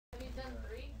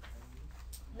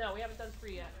No, we haven't done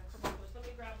 3 yet. Let me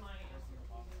grab my answer.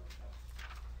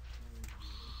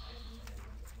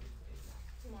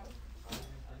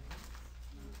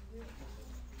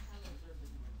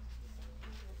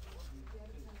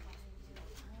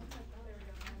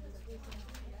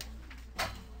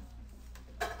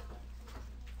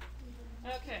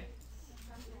 Okay.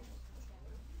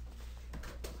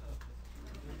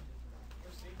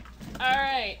 All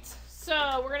right.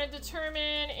 So we're going to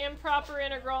determine improper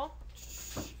integral.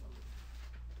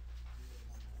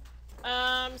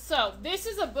 So this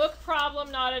is a book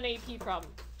problem, not an AP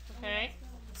problem. Okay.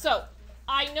 So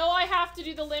I know I have to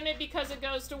do the limit because it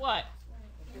goes to what?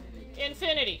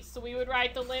 Infinity. So we would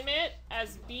write the limit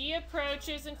as b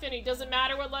approaches infinity. Doesn't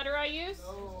matter what letter I use?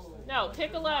 No,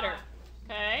 pick a letter.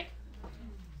 Okay.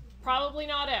 Probably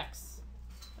not x.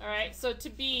 All right. So to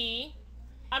b,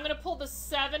 I'm going to pull the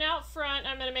 7 out front.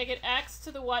 I'm going to make it x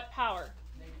to the what power?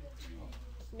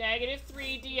 Negative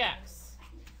 3 dx.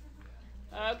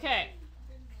 Okay.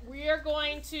 We are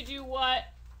going to do what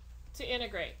to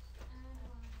integrate?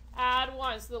 Add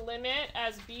 1. So the limit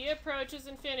as b approaches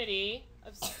infinity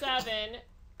of 7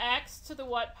 x to the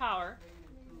what power?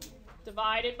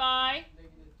 Divided by,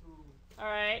 all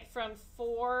right, from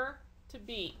 4 to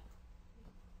b.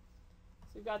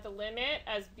 So we've got the limit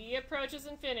as b approaches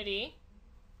infinity.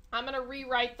 I'm going to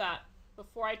rewrite that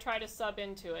before I try to sub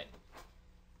into it.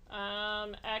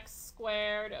 X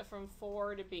squared from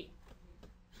 4 to b.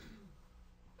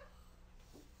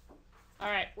 All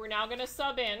right, we're now going to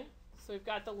sub in. So we've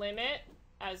got the limit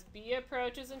as b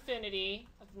approaches infinity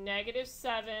of negative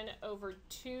 7 over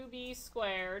 2b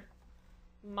squared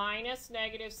minus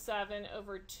negative 7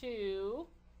 over 2.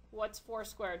 What's 4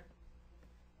 squared?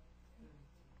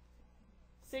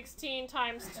 16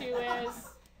 times 2 is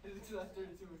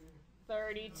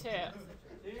 32.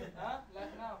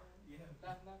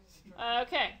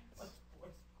 Okay.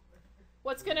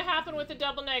 What's going to happen with the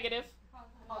double negative?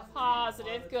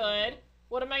 Positive. Good.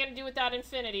 What am I going to do with that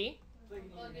infinity?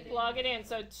 Plug it in.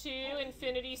 So 2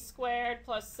 infinity squared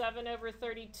plus 7 over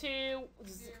 32.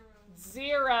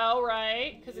 0,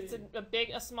 right? Because it's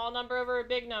a small number over a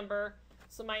big number.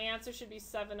 So my answer should be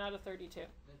 7 out of 32.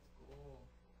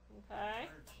 Okay.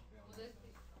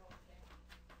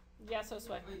 Yes,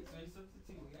 Josue.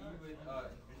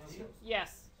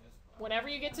 Yes. Whenever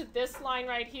you get to this line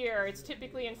right here, it's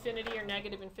typically infinity or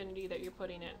negative infinity that you're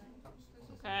putting in.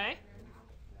 Okay?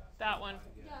 That one.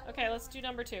 Okay, let's do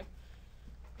number 2.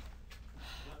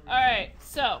 All right,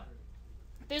 so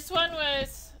this one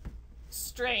was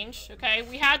strange, okay?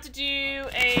 We had to do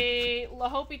a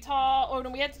L'Hopital, or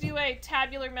no, we had to do a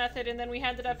tabular method, and then we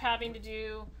ended up having to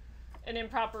do an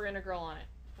improper integral on it,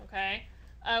 okay?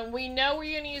 We know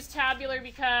we're going to use tabular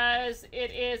because it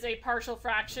is a partial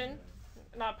fraction,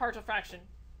 not partial fraction,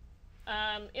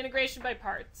 integration by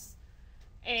parts.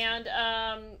 And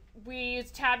we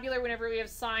use tabular whenever we have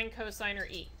sine, cosine, or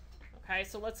e. Okay,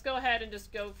 so let's go ahead and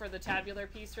just go for the tabular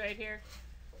piece right here.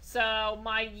 So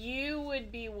my u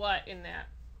would be what in that?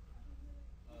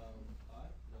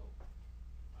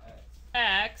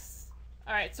 X.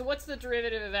 All right, so what's the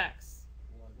derivative of x?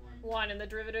 1. And the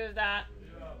derivative of that?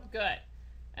 Good.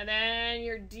 And then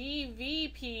your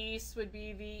dv piece would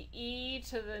be the e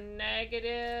to the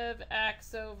negative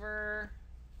x over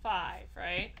 5,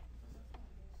 right?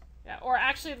 Yeah, or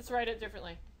actually, let's write it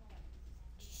differently.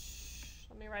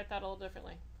 Let me write that a little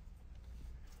differently.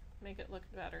 Make it look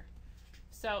better.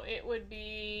 So it would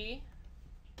be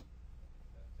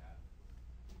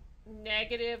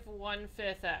negative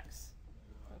 1/5 x.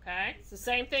 Okay? It's the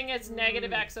same thing as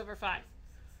negative x over 5.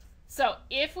 So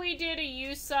if we did a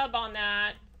u sub on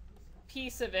that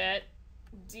piece of it,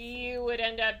 du would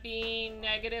end up being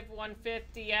negative 1/5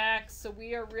 dx. So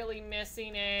we are really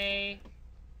missing a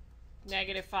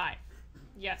negative 5.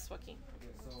 Yes, Joaquin.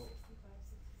 Okay, so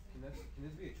can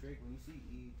this be a trick? When you see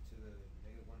e to the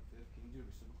negative 1/5, can you do a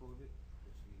reciprocal of it?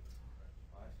 Which would be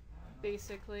 5?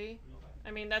 Basically. I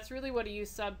mean, that's really what a u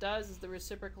sub does, is the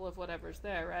reciprocal of whatever's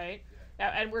there, right?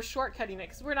 Yeah, and we're shortcutting it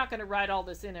because we're not going to write all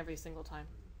this in every single time.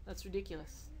 That's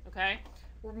ridiculous, okay?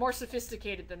 We're more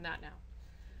sophisticated than that now.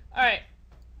 All right.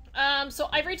 So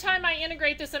every time I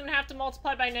integrate this, I'm going to have to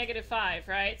multiply by negative 5,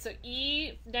 right? So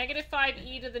negative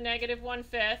 5e to the negative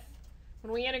 1/5.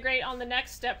 When we integrate on the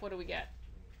next step, what do we get?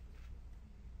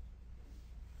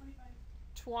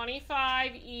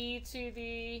 25e to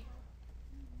the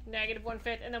negative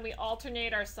 1/5, and then we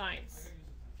alternate our signs.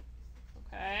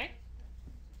 Okay?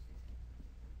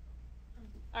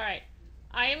 All right.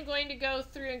 I am going to go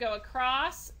through and go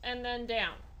across and then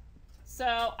down.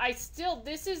 So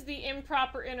this is the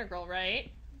improper integral,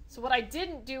 right? So what I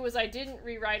didn't do is I didn't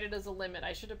rewrite it as a limit.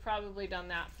 I should have probably done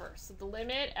that first. So the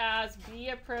limit as b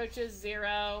approaches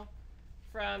 0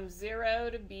 from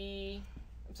 0 to b,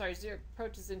 I'm sorry, 0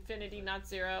 approaches infinity, not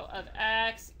 0, of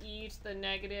x e to the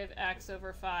negative x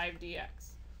over 5 dx.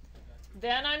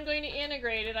 Then I'm going to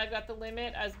integrate it. I've got the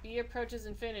limit as b approaches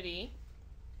infinity.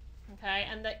 Okay,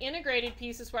 and the integrated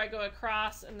piece is where I go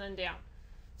across and then down.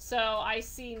 So I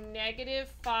see negative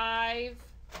 5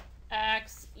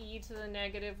 x e to the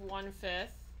negative 1/5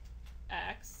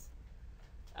 x.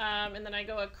 And then I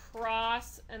go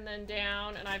across and then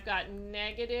down, and I've got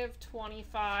negative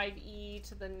 25 e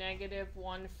to the negative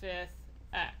 1/5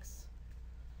 x.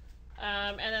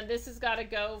 And then this has got to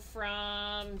go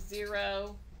from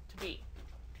 0 to b.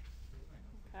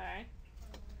 Okay.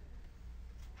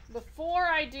 Before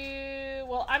I do,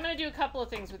 well, I'm going to do a couple of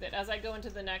things with it as I go into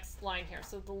the next line here.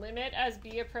 So the limit as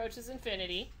b approaches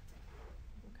infinity.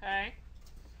 Okay.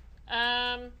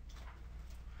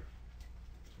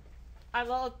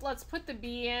 Let's put the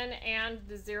b in and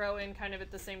the 0 in kind of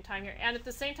at the same time here. And at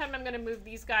the same time, I'm going to move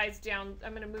these guys down.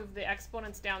 I'm going to move the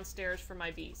exponents downstairs for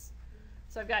my b's.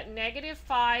 So I've got negative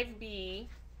 5b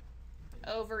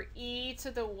over e to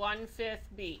the 1/5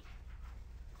 b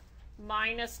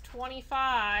minus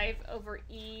 25 over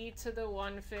e to the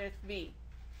 1/5 b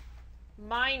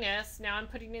minus, now I'm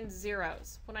putting in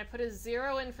zeros. When I put a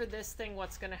 0 in for this thing,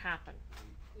 what's going to happen?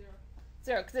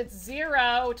 0, because it's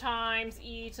 0 times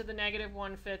e to the negative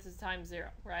 1/5 is times 0,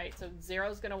 right? So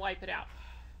 0 is going to wipe it out.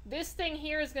 This thing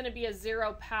here is going to be a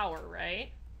 0 power,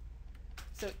 right?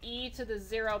 So e to the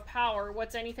 0 power,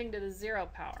 what's anything to the 0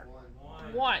 power?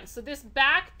 1. So this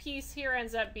back piece here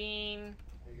ends up being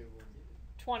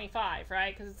 25,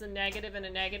 right? Because it's a negative and a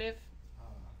negative.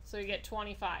 So you get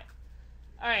 25.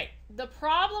 All right, the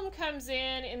problem comes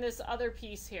in this other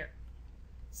piece here.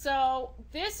 So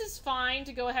this is fine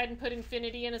to go ahead and put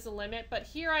infinity in as a limit, but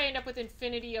here I end up with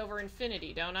infinity over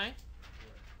infinity, don't I?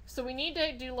 So we need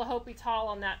to do L'Hopital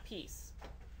on that piece.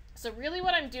 So really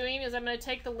what I'm doing is I'm going to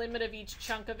take the limit of each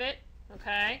chunk of it,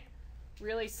 okay,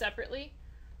 really separately.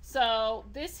 So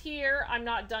this here, I'm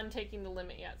not done taking the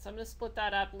limit yet. So I'm going to split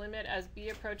that up, limit as b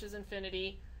approaches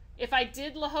infinity. If I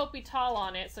did L'Hopital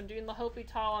on it, so I'm doing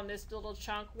L'Hopital on this little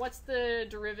chunk, what's the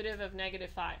derivative of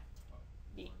negative 5?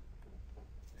 B.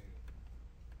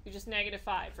 You're just negative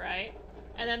 5, right?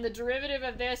 And then the derivative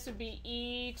of this would be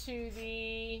e to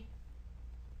the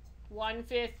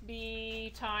 1/5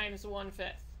 b times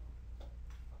 1/5.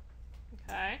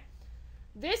 Okay?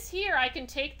 This here, I can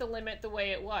take the limit the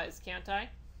way it was, can't I?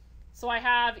 So I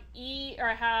have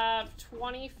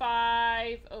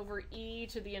 25 over e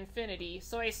to the infinity.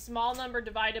 So a small number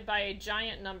divided by a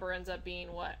giant number ends up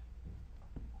being what?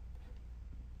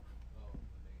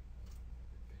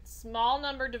 Small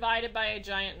number divided by a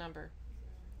giant number.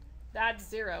 That's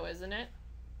 0, isn't it?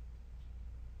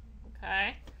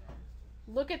 Okay.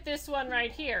 Look at this one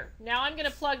right here. Now I'm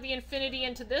going to plug the infinity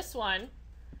into this one.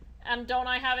 And don't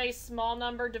I have a small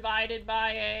number divided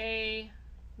by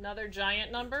another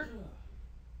giant number?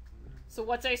 So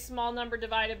what's a small number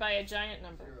divided by a giant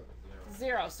number?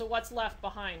 0. So what's left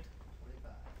behind?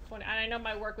 20. And I know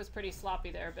my work was pretty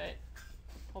sloppy there, but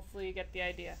hopefully you get the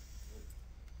idea.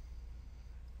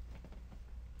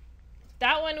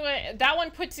 That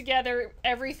one put together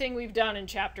everything we've done in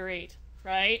chapter 8,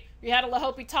 right? We had a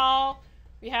L'Hopital,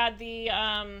 we had the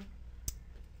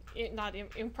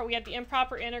we had the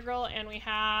improper integral, and we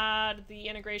had the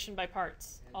integration by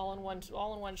parts, all in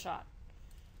one shot.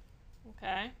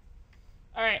 Okay.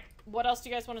 All right. What else do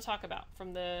you guys want to talk about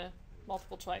from the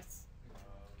multiple choice?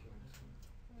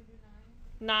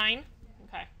 9.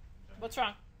 Okay. What's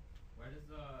wrong? Why does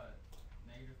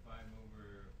negative 5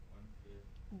 over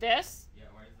 1/5? This? Yeah.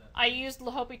 Why is that? I used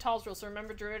L'Hopital's rule, so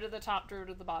remember derivative of the top,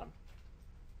 derivative of the bottom.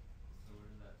 So what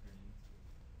does that turn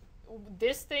into?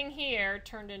 This thing here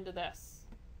turned into this.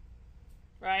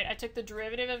 Right? I took the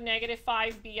derivative of negative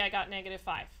 5b, I got negative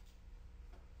 5.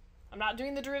 I'm not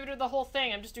doing the derivative of the whole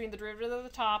thing, I'm just doing the derivative of the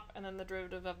top and then the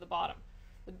derivative of the bottom.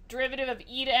 The derivative of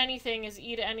e to anything is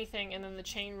e to anything, and then the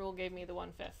chain rule gave me the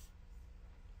 1/5.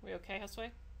 We okay, Josue?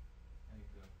 I think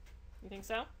so. You think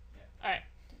so? Yeah. Alright.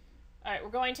 Alright,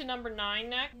 we're going to number 9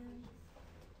 next.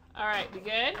 Alright, we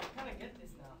good? I kind of get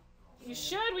this now. You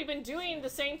should. We've been doing the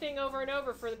same thing over and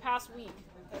over for the past week.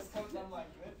 That's comes I'm like,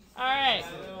 good. Alright.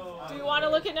 Do you want to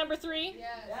look at number 3?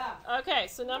 Yeah. Okay,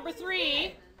 so number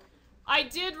 3, I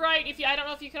did write, I don't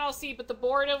know if you can all see, but the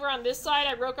board over on this side,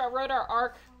 I wrote our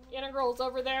arc integrals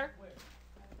over there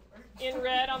in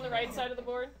red on the right side of the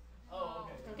board. Oh,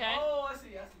 okay. Okay? Oh, I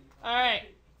see.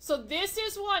 Alright, so this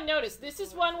is one, notice, this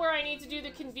is one where I need to do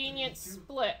the convenient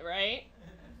split, right?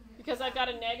 because I've got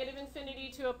a negative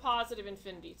infinity to a positive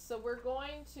infinity. So we're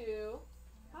going to,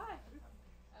 hi.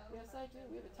 Yes, I do.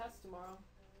 We have a test tomorrow.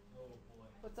 Oh boy.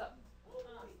 What's up?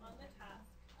 On the task,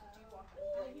 did you walk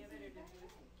through any of it, or did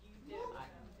you did?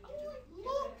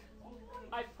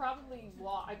 I probably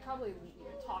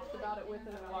talked about it with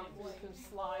him and walked through some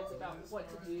slides about what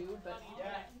to do, but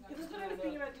Yeah. Because that's what I was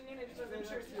thinking about doing it, just wasn't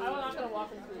sure. I'm not going to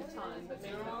walk him through a ton, but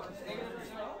maybe the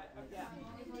first one. Yeah.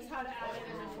 Just how to add it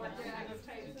and what the next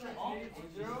type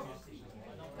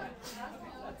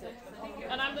That's it.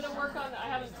 And I'm going to work on, I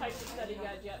haven't typed the study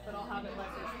guide yet, but I'll have it by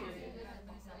first period.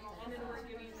 And then we're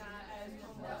giving that as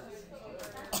homework.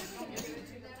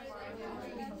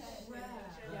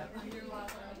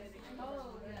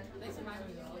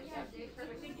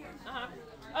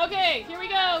 Okay, here we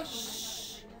go.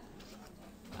 Shh.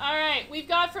 All right, we've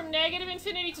got from negative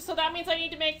infinity to, so that means I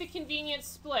need to make the convenient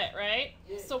split, right?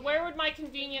 So where would my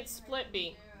convenient split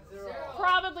be? 0.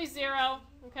 Probably 0,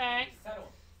 okay?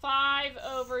 5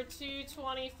 over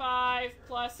 225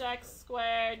 plus x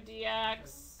squared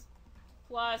dx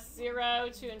plus 0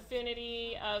 to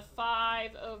infinity of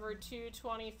 5 over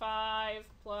 225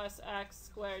 plus x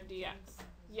squared dx.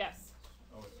 Yes.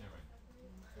 Oh, it's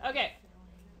hammering. Okay.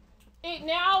 It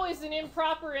now is an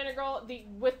improper integral. We've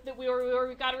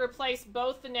got to replace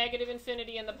both the negative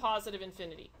infinity and the positive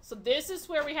infinity. So this is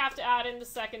where we have to add in the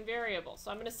second variable. So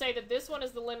I'm going to say that this one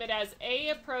is the limit as a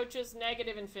approaches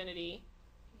negative infinity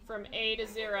from a to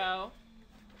 0.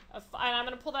 And I'm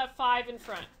going to pull that 5 in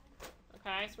front.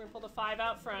 Okay, so we're going to pull the 5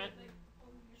 out front.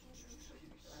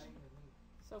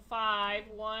 So 5,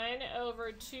 1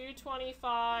 over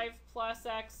 225 plus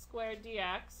x squared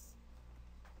dx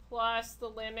plus the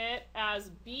limit as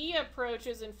b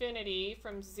approaches infinity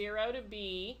from 0 to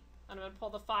b. I'm going to pull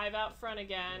the 5 out front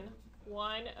again.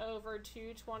 1 over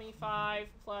 225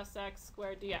 plus x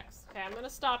squared dx. Okay, I'm going to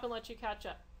stop and let you catch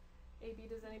up. AB,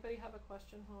 does anybody have a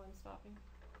question while I'm stopping?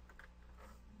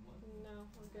 No,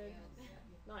 we're good.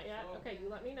 Not yet? Okay, you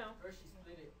let me know. Or she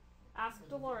split it. Ask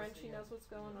DeLauren, she knows what's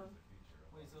going on.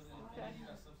 Wait, so then Okay. you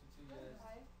got substitute as.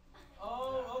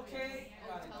 Oh, okay.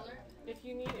 Got it. If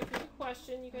you need a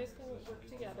question, you guys can work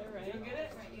together, right? You get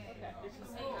it? Okay.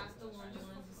 No,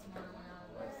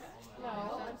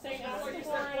 No, I'm saying ask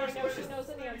DeLauren, I know she knows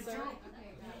an answer.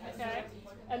 Okay?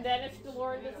 And then if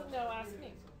DeLauren doesn't know, ask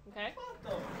me. Okay?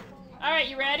 All right,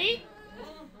 you ready?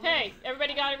 Okay,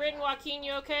 everybody got it written? Joaquin,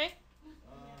 you okay?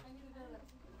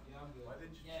 Why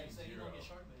didn't you Yeah, choose so you 0? don't get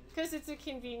sharp. Because it's a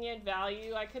convenient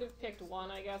value. I could have picked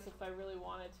 1, I guess, if I really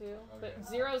wanted to. But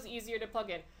 0 is easier to plug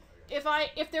in.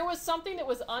 If there was something that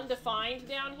was undefined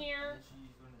down here,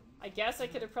 I guess I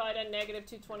could have probably done negative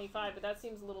 225, but that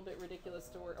seems a little bit ridiculous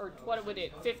to work. Or what would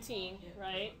it? 15,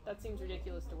 right? That seems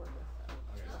ridiculous to work with.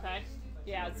 Okay?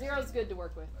 Yeah, 0 is good to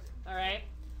work with. All right?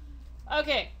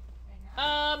 Okay.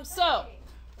 So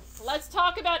let's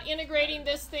talk about integrating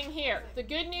this thing here. The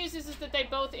good news is that they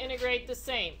both integrate the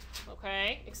same,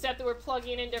 okay? Except that we're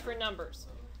plugging in different numbers.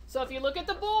 So if you look at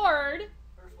the board,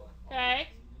 okay,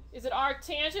 is it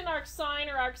arctangent, arcsine,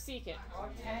 or arcsecant?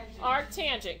 Arctangent.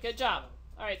 Arctangent. Good job.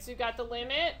 All right, so you've got the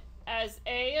limit as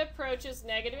a approaches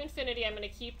negative infinity. I'm going to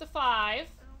keep the 5.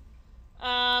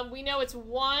 We know it's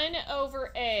 1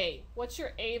 over a. What's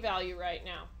your a value right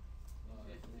now?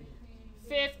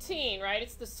 15, right?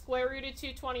 It's the square root of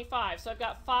 225. So I've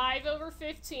got 5 over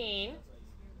 15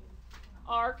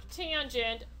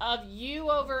 arctangent of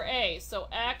u over a. So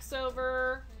x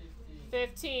over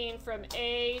 15 from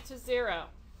a to 0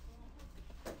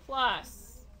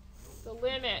 plus the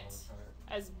limit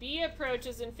as b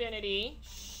approaches infinity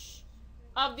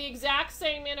of the exact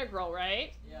same integral,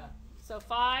 right? Yeah. So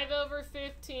 5 over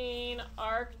 15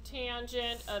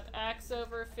 arctangent of x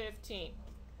over 15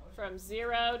 from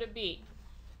 0 to b.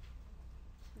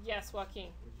 Yes,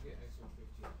 Joaquin. Where'd you get x over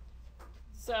 15?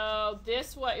 So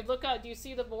this what look at, do you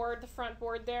see the board, the front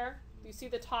board there? Do you see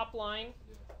the top line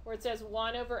where it says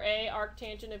 1 over a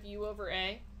arctangent of u over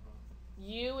a?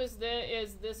 U is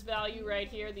this value right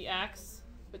here, the x,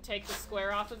 but take the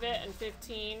square off of it, and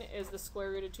 15 is the square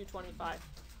root of 225.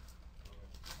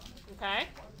 Okay?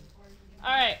 All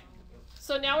right.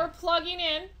 So now we're plugging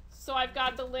in. So I've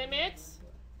got the limit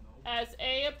as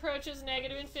a approaches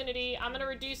negative infinity. I'm going to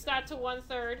reduce that to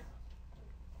 1/3.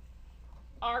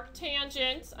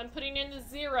 Arctangent, I'm putting in the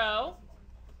 0,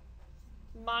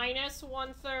 minus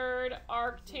 1/3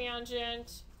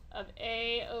 arctangent of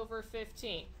a over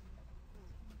 15.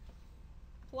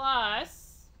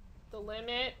 Plus the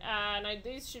limit, and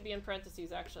these should be in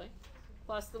parentheses actually,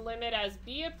 plus the limit as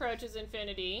b approaches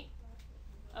infinity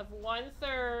of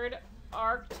 1/3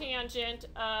 arctangent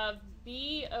of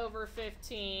b over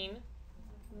 15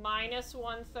 minus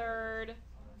 1/3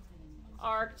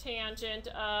 arctangent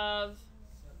of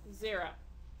 0.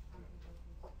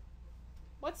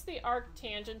 What's the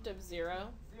arctangent of 0?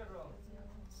 0.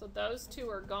 So those two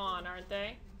are gone, aren't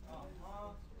they?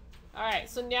 All right,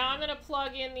 so now I'm going to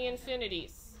plug in the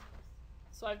infinities.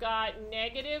 So I've got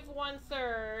negative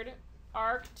 1/3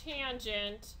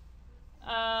 arctangent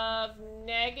of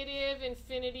negative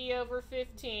infinity over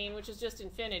 15, which is just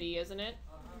infinity, isn't it?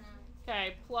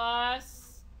 Okay,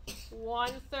 plus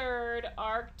 1/3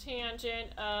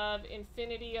 arctangent of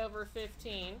infinity over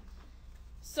 15.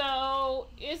 So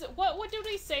what did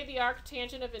we say the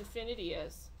arctangent of infinity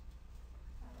is?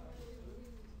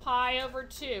 Pi over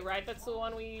 2, right? That's the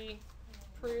one we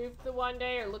proved the one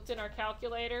day or looked in our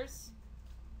calculators.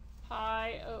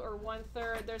 Pi or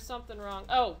 1/3. There's something wrong.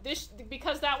 Oh, this,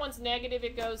 because that one's negative,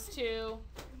 it goes to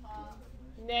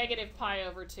negative pi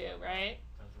over 2, right?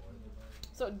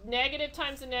 So negative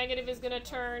times a negative is going to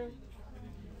turn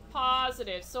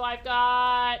positive. So I've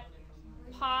got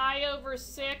pi over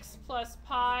 6 plus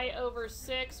pi over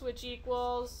 6, which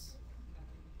equals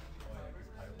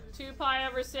 2 pi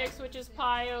over 6, which is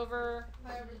pi over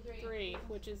 3,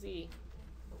 which is e.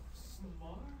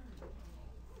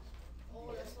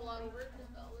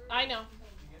 I know.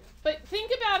 But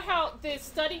think about how the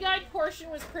study guide portion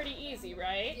was pretty easy,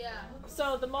 right? Yeah.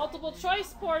 So the multiple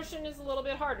choice portion is a little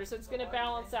bit harder, so it's going to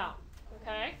balance out.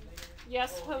 Okay?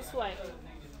 Yes, Josue.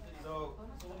 So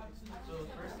the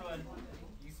first one,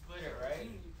 you split it, right?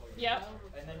 Yep.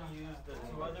 And then you use the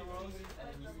two other rules, and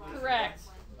then you split Correct.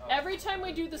 Every time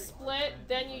we do the split,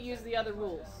 then you use the other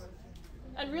rules.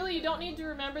 And really, you don't need to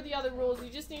remember the other rules. You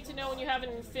just need to know when you have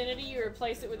an infinity, you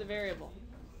replace it with a variable.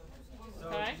 So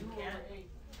Okay?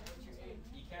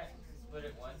 you can't split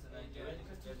it once and then do it.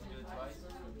 You have to do it twice.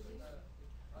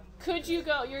 Could you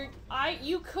go?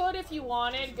 You could, if you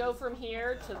wanted, go from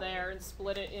here to there and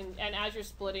split it in. And as you're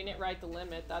splitting it, write the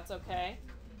limit. That's okay.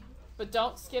 But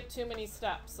don't skip too many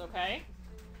steps. Okay?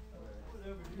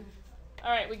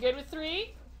 All right. We good with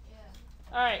 3?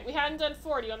 All right. We hadn't done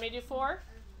 4. Do you want me to do 4?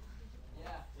 Yeah.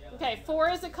 Okay. 4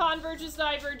 is a converges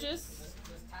diverges.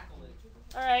 Let's tackle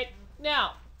it. All right.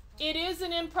 Now, it is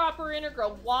an improper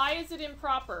integral. Why is it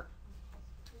improper?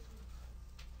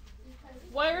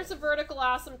 Where's the vertical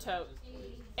asymptote?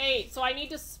 8. So I need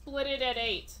to split it at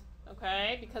 8.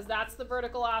 Okay? Because that's the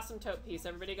vertical asymptote piece.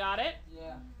 Everybody got it?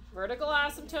 Yeah. Vertical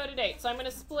asymptote at 8. So I'm going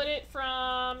to split it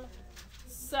from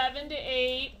 7 to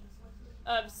 8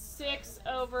 of 6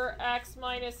 over x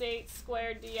minus 8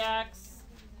 squared dx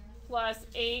plus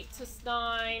 8 to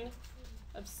 9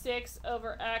 of 6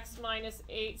 over x minus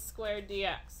 8 squared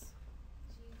dx.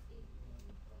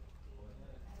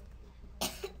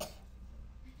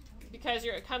 Because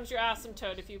it comes your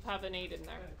asymptote if you have an 8 in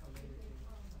there.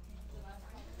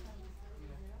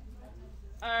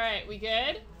 All right, we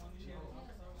good?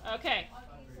 Okay.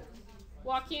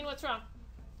 Joaquin, what's wrong?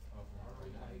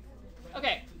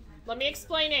 Okay, let me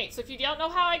explain 8. So if you don't know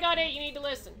how I got 8, you need to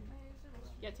listen.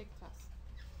 Yeah, take the class.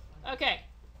 Okay,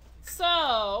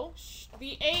 so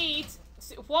the 8,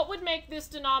 what would make this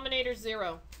denominator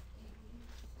 0?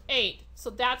 8. So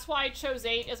that's why I chose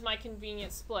 8 as my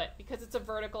convenient split, because it's a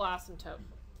vertical asymptote. Are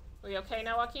we okay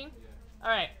now, Joaquin? All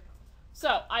right.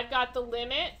 So I've got the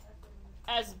limit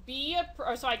as b,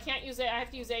 so I can't use a, I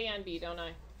have to use a and b, don't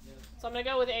I? So I'm going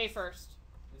to go with a first.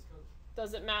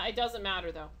 Does it matter? It doesn't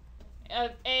matter, though.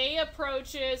 A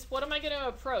approaches, what am I going to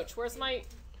approach? Where's my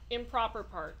improper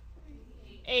part?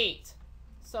 8.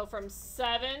 So from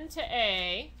 7 to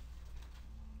a.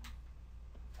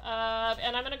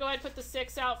 And I'm going to go ahead and put the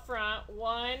 6 out front.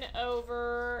 1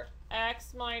 over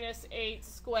x minus 8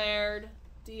 squared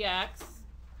dx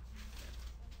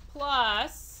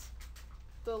plus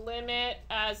the limit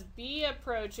as b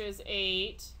approaches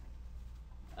 8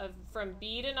 from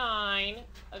b to 9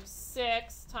 of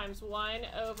 6 times 1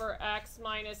 over x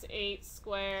minus 8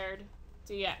 squared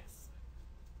dx.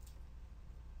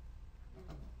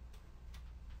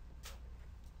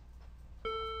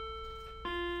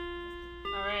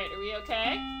 All right, are we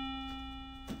okay?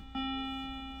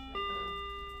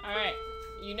 All right,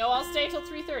 you know I'll stay till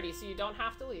 3:30, so you don't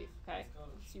have to leave, okay?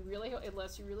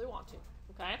 Unless you really want to,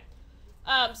 okay?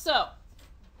 So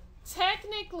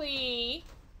technically,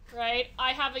 right,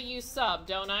 I have a u sub,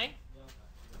 don't I?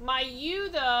 My u,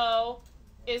 though,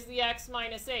 is the x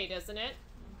minus 8, isn't it?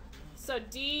 So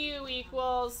du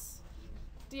equals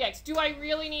dx. Do I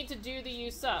really need to do the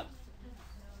u sub?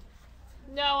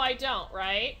 No, I don't,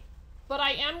 right? But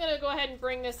I am going to go ahead and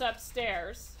bring this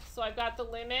upstairs. So I've got the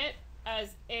limit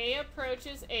as a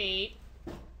approaches 8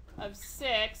 of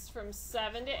 6 from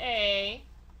 7 to a,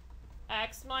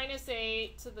 x minus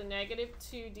 8 to the negative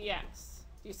 2 dx.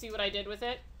 Do you see what I did with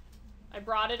it? I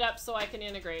brought it up so I can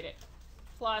integrate it.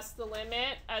 Plus the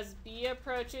limit as b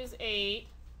approaches 8,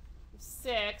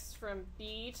 6 from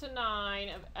b to 9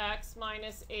 of x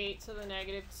minus 8 to the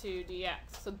negative 2 dx.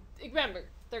 So remember,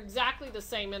 they're exactly the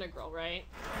same integral, right?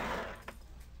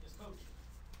 Yes, coach.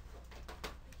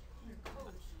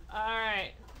 All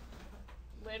right.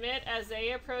 Limit as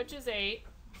a approaches 8,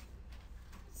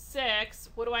 6.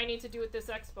 What do I need to do with this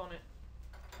exponent?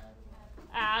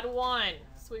 Add 1.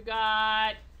 So we've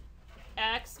got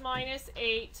x minus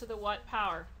 8 to the what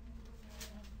power?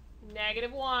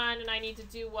 Negative 1, and I need to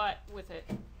do what with it?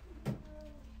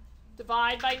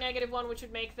 Divide by negative 1, which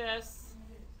would make this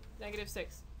negative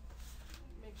 6.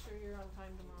 Make sure you're on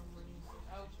time tomorrow morning.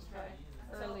 Okay.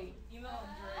 Early.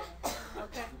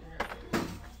 Okay.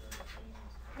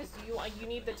 Because you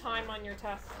need the time on your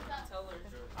test. Tell her.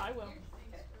 I will.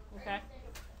 Okay.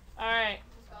 All right.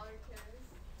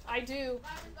 I do.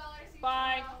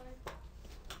 Bye.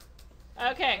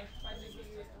 Okay.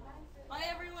 Bye,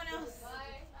 everyone else.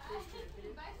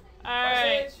 All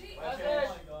right. Oh my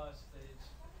gosh,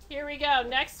 Sage. Here we go.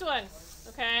 Next one.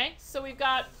 Okay. So we've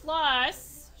got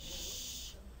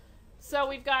plus. So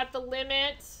we've got the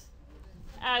limit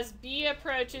as b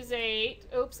approaches 8.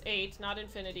 Oops, 8, not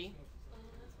infinity.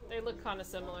 They look kind of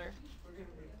similar.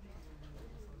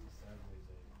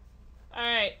 All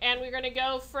right, and we're going to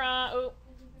go from. Oh,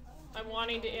 I'm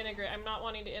wanting to integrate. I'm not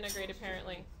wanting to integrate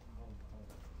apparently.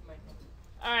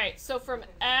 All right, so from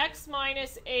x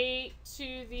minus 8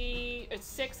 to the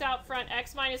 6 out front,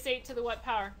 x minus 8 to the what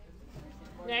power?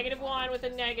 Negative 1 with a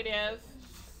negative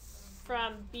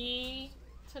from b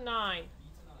to 9.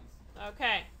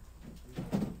 Okay.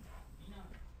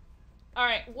 All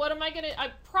right, what am I going to,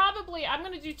 I'm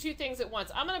going to do two things at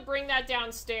once. I'm going to bring that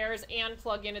downstairs and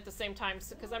plug in at the same time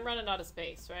because I'm running out of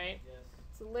space, right? Yes.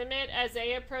 So limit as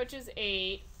a approaches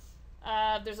 8.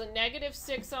 There's a negative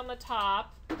 6 on the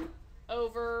top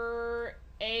over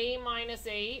a minus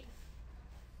 8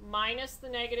 minus the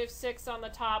negative 6 on the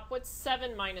top. What's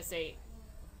 7 minus 8?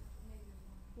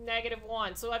 Negative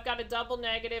 1. So I've got a double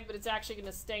negative, but it's actually going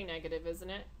to stay negative, isn't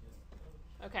it?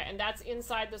 Okay, and that's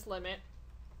inside this limit.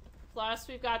 Plus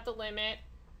we've got the limit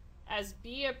as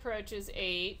b approaches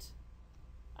 8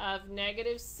 of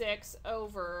negative 6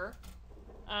 over,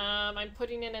 I'm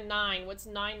putting in a 9. What's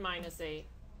 9 minus 8?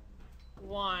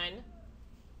 1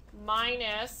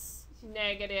 minus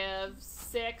negative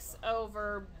 6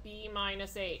 over b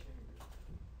minus 8.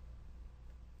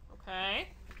 Okay?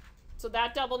 So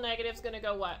that double negative is going to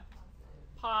go what?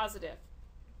 Positive.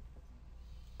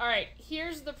 All right,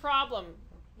 here's the problem.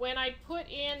 When I put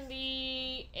in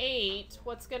the 8,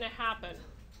 what's going to happen?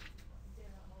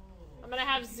 I'm going to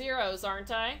have zeros,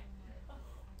 aren't I?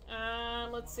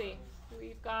 Let's see.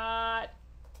 We've got,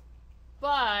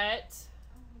 but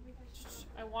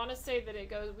I want to say that it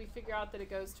goes, we figure out that it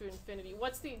goes to infinity.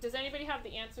 What's the, does anybody have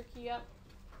the answer key up?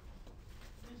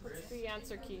 What's the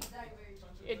answer key?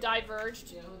 It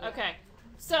diverged? Okay.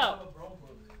 So,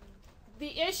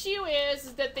 the issue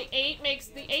is that the 8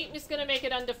 is going to make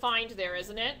it undefined there,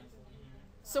 isn't it?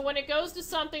 So when it goes to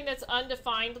something that's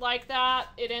undefined like that,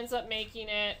 it ends up making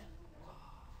it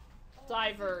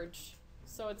diverge.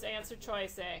 So it's answer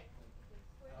choice A.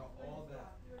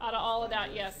 Out of all of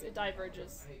that, yes, it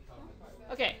diverges.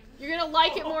 Okay, you're going to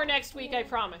like it more next week, I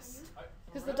promise.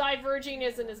 Because the diverging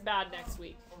isn't as bad next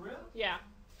week. Yeah.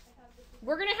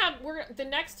 We're going to have, the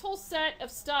next whole set of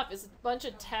stuff is a bunch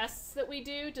of tests that we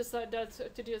do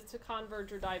to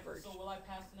converge or diverge. So will I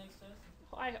pass the next test?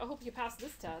 I hope you pass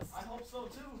this test. I hope so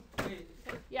too. Wait,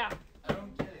 Yeah. I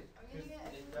don't get it.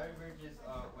 It diverges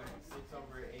when it's 6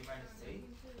 over a minus 8.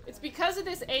 It's because of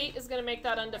this 8 is going to make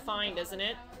that undefined, isn't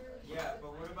it? Yeah,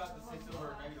 but what about the 6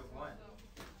 over negative 1?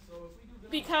 so if we do this,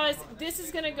 Because this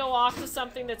is going to go off to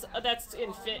something that's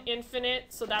infinite,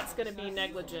 so that's going to be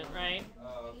negligent, right?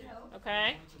 Okay.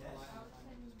 Okay?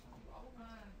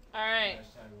 All right.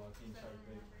 hashtag walking.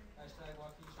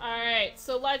 All right.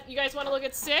 So you guys want to look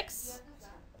at 6?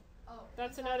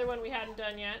 That's another one we hadn't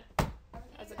done yet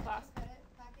as a class.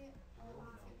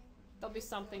 There'll be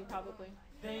something probably.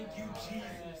 Thank you,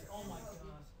 Jesus. Oh my gosh.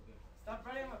 Stop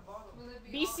writing my bottle.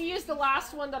 BC is the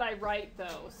last one that I write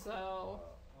though, so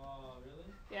Oh,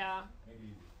 really? yeah.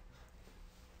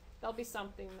 There'll be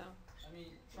something though. I mean,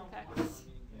 Trump. Okay. I mean,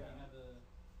 we have extra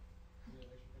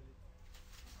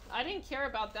credit. I didn't care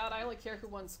about that. I only care who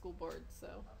won school board. So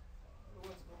Who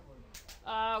wants to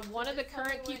go for one of the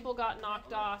current people got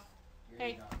knocked off.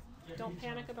 Hey, it? don't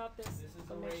panic about this. This is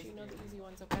So the make race sure you know the game. easy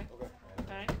ones, okay?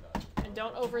 Okay. And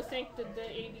don't overthink the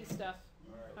AV stuff.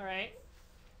 All right.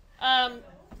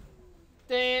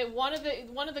 One of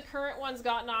the current ones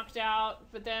got knocked out,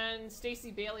 but then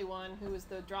Stacy Bailey won, who was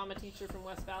the drama teacher from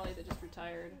West Valley that just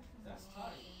retired. That's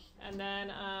tight. And then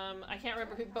I can't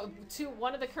remember who, but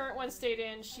one of the current ones stayed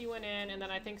in. She went in, and then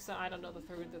I think I don't know the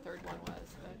third one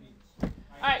was. But.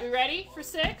 All right, we ready for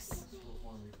 6?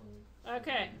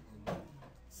 Okay.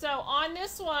 So on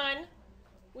this one,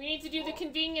 we need to do the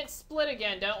convenient split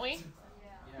again, don't we?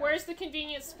 Where's the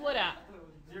convenient split at?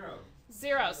 0.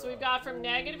 0. So we've got from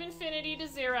negative infinity to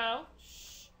 0.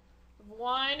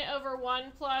 1 over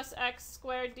 1 plus x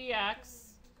squared dx.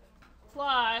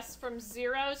 Plus from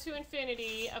 0 to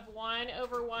infinity of 1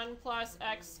 over 1 plus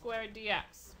x squared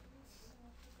dx.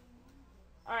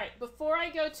 All right, before I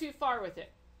go too far with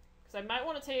it, because I might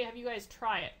want to have you guys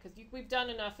try it, because we've done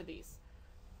enough of these.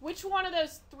 Which one of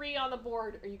those 3 on the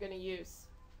board are you going to use?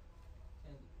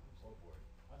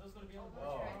 Are those going to be on the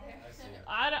Oh, board? I see.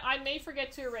 I may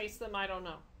forget to erase them, I don't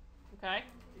know. Okay?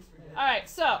 All right,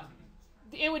 so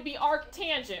it would be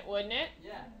arctangent, wouldn't it?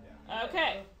 Yeah.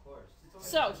 Okay. Of course.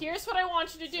 So here's what I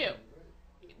want you to do.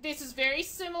 This is very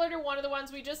similar to one of the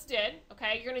ones we just did.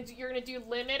 Okay, you're gonna do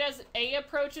limit as a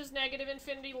approaches negative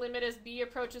infinity, limit as b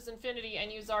approaches infinity,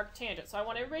 and use arctangent. So I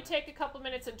want everybody to take a couple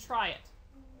minutes and try it.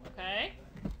 Okay.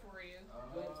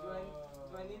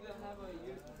 Do I need to have a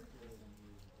U?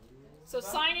 So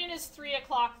sign in is 3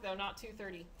 o'clock though, not 2:30.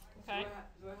 Okay.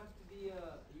 Do I have to be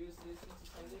a U.S. citizen to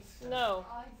sign this? No,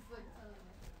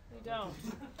 you don't.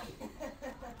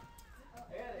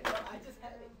 I got it. I just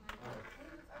had it.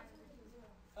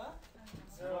 Huh?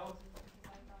 0.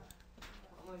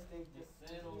 I'm always thinking.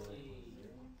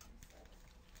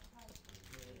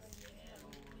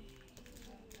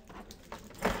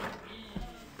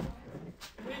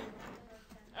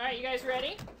 All right, you guys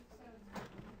ready?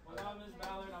 Hold on, Miss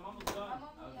Ballard. I'm almost done.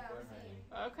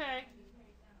 Okay.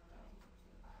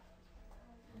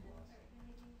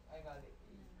 I got it.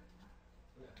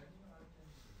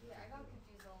 Yeah, I got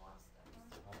confused on lost stuff.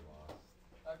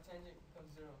 Arctangent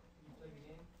becomes 0. You plug it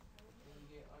in, then you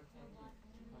get arctangent minus.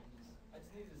 I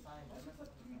just need to sign that.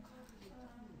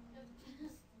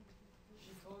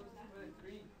 She told us to put a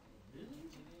 3. Really?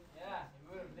 Yeah,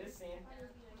 you would have listened.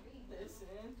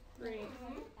 Listen. 3.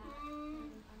 Listen.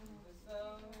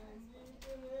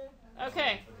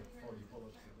 Okay.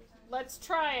 Let's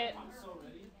try it. I'm so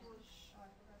ready.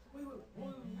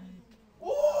 Wait.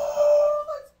 Oh,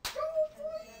 let's go, boy!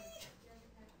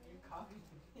 You copied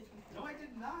me. No, I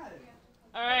did not.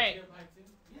 All right.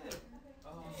 Yeah.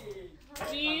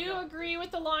 Oh. Do you agree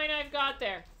with the line I've got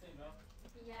there?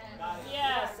 Yes.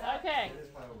 Yes. Okay.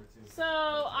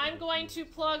 So I'm going to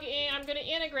plug in. I'm going to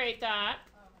integrate that.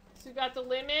 So we've got the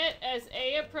limit as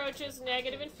a approaches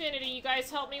negative infinity. You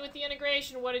guys help me with the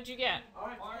integration. What did you get?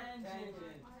 Arctangent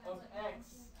of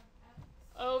x.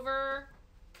 Over.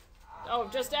 Oh,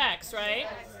 just x, right?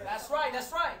 That's right.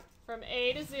 From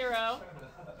a to 0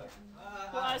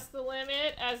 plus the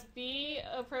limit as b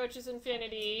approaches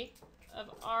infinity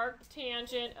of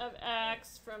arctangent of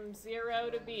x from 0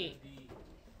 to b.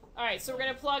 All right, so we're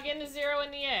going to plug in the 0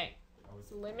 and the a.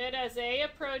 So limit as a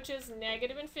approaches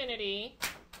negative infinity,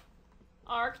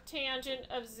 arctangent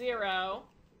of 0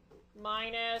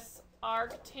 minus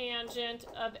arctangent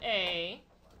of a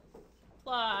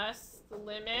plus the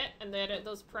limit, and then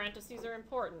those parentheses are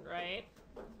important, right?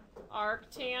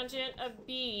 Arctangent of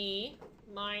b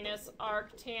minus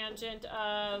arctangent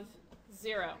of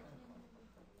 0.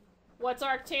 What's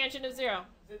arctangent of 0?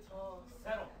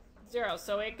 Settle. 0,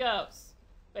 so it goes.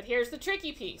 But here's the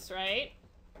tricky piece, right?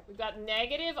 We've got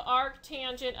negative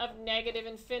arctangent of negative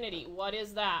infinity. What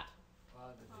is that?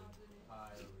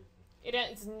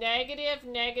 It's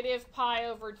negative pi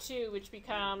over 2, which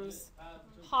becomes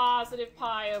positive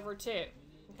pi over 2.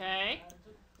 Okay?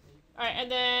 All right,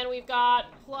 and then we've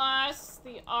got plus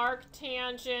the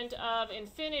arctangent of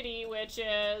infinity, which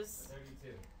is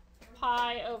 32.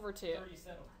 pi over 2. 30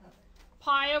 settle.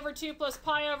 Pi over 2 plus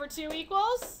pi over 2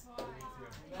 equals?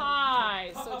 32.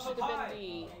 Pi. So it should have been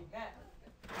D.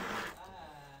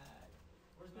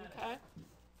 Where's Matt? Okay?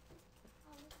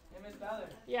 Hey, Miss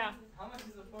Ballard, Yeah. how much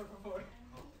is a 4 for 4?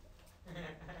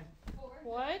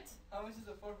 What? How much is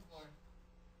a 4 for 4?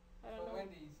 I don't For know.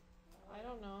 Wendy's. I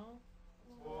don't know.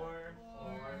 4.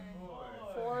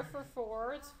 4 for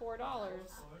 4, it's $4.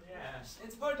 Yeah.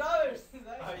 It's $4.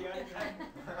 Oh, you got it.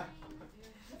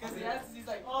 Because he asks, he's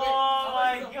like, Oh wait,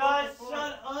 my how much gosh, is a 4 for 4?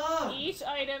 shut up! Each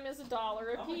item is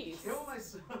 $1 a piece. Kill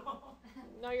myself.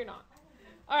 No, you're not.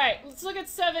 All right, let's look at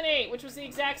 7-8, which was the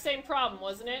exact same problem,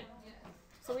 wasn't it?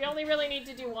 So we only really need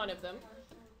to do one of them.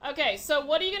 Okay, so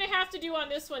what are you going to have to do on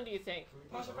this one, do you think?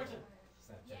 Partial fraction.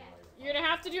 You're going to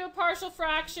have to do a partial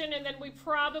fraction, and then we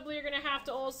probably are going to have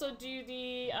to also do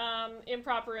the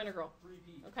improper integral.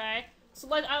 Okay? So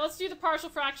let's do the partial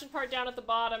fraction part down at the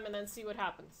bottom and then see what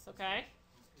happens. Okay?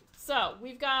 So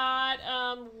we've got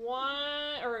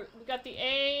we've got the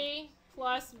a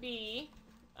plus b.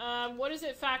 What does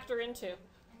it factor into?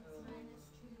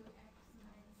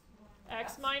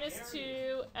 X minus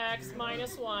 2, x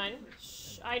minus 1.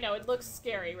 Shh, I know, it looks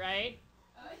scary, right?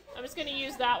 I'm just going to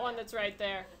use that one that's right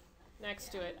there next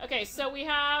to it. Okay, so we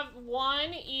have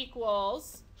 1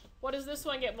 equals, what does this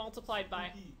one get multiplied by?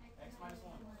 X minus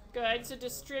 1. Good, so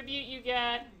distribute, you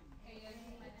get,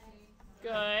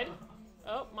 good.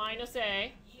 Oh, minus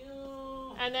a.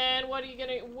 And then what are you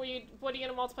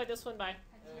gonna multiply this one by?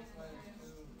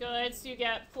 Good, so you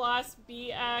get plus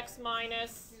bx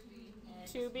minus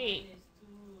 2b.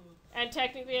 And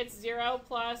technically it's 0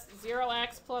 plus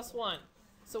 0x plus 1.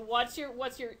 So what's your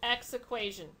x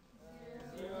equation?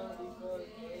 0 equals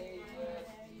a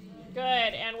plus b. Good,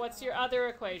 and what's your other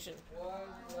equation? 1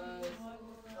 plus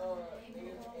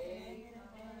negative a.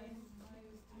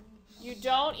 You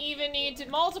don't even need to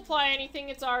multiply anything,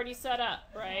 it's already set up,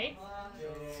 right?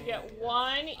 So you get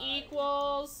 1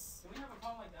 equals, Do we have a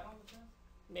problem like that on the test?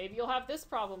 maybe you'll have this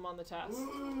problem on the test.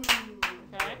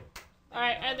 Okay?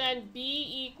 Alright, and then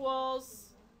b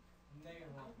equals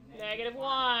negative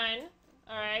 1.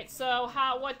 Alright, so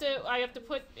what do I have to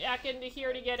put back into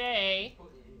here to get a?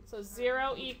 So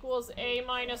 0 equals a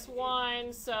minus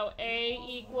 1, so a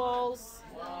equals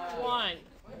 1.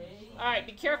 Alright,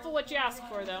 be careful what you ask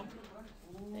for, though.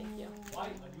 Thank you.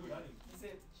 She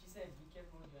said, be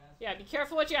careful what you ask. Yeah, be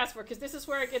careful what you ask for, because this is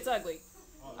where it gets ugly.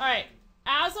 Alright,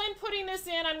 as I'm putting this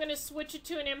in, I'm going to switch it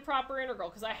to an improper integral,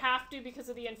 because I have to because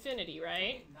of the infinity,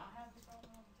 right?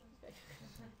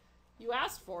 You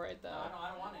asked for it, though. No, I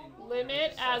don't want it.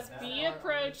 Limit as b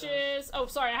approaches... Oh,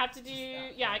 sorry, I have to do...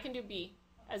 Yeah, I can do b.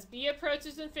 As b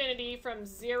approaches infinity from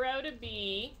 0 to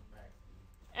b...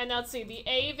 And let's see, the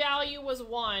a value was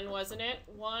 1, wasn't it?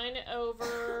 1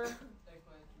 over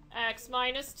x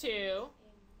minus 2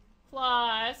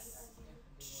 plus...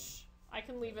 I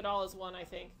can leave it all as 1, I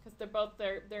think, because they're both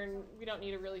there. We don't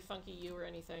need a really funky u or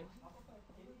anything.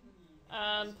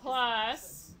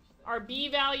 Plus, our b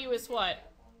value is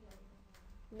what?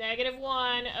 Negative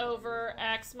 1 over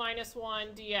x minus 1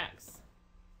 dx.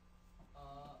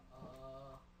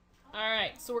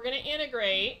 Alright, so we're going to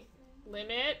integrate.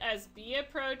 Limit as b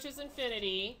approaches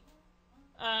infinity.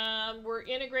 We're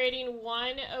integrating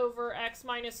 1 over x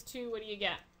minus 2. What do you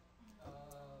get? X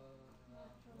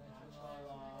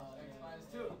minus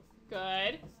 2.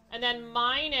 Good. And then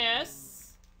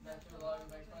minus Natural log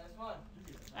of x minus 1.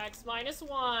 x minus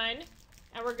 1.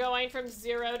 And we're going from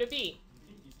 0 to b.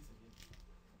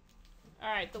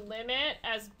 Alright, the limit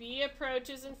as b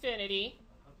approaches infinity.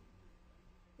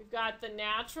 We've got the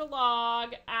natural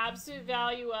log, absolute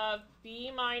value of b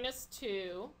minus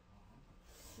 2,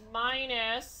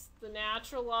 minus the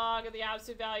natural log of the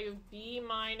absolute value of b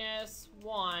minus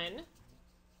 1,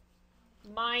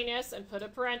 minus, and put a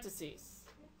parentheses.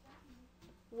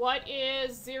 What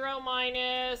is 0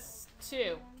 minus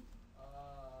 2?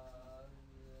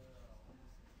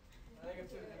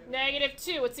 Negative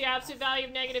 2. What's the absolute value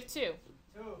of negative 2?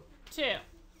 2.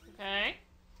 Okay.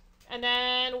 And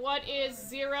then what is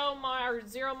 0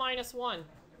 minus 1?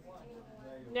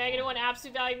 Negative 1.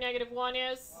 Absolute value of negative 1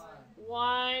 is?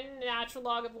 1. Natural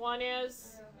log of 1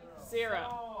 is?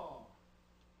 0.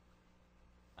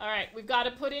 Alright, we've got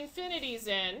to put infinities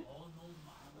in.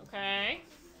 Okay.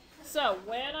 So,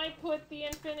 when I put the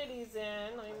infinities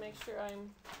in, let me make sure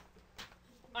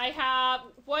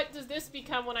what does this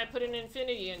become when I put an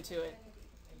infinity into it?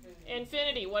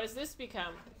 Infinity. What does this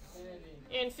become?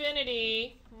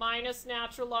 Infinity minus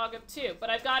natural log of 2. But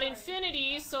I've got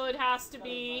infinity, so it has to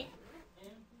be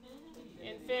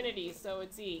infinity, so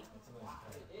it's e.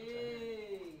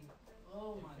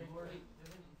 Oh my lord.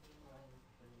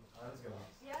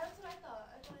 Yeah, that's what I thought.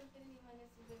 I thought infinity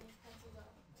minus infinity cancels out.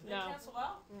 No. Cancel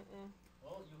out? Mm-mm.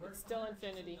 Well, you heard It's it still from me.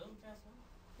 infinity. Don't cancel.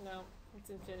 No, it's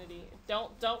infinity.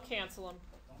 Don't cancel them.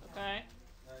 Okay?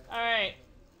 Alright.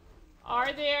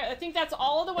 Are there... I think that's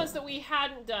all of the ones that we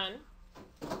hadn't done.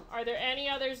 Are there any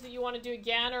others that you want to do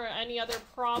again, or any other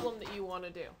problem that you want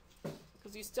to do?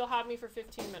 Because you still have me for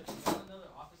 15 minutes. Another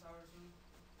office hours soon?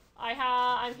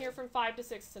 I'm here from 5 to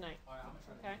 6 tonight. Alright, I'm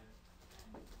gonna try Okay?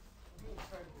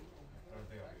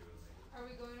 Are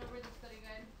we going over the study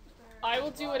guide? I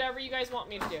will do whatever you guys want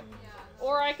me to do. Yeah.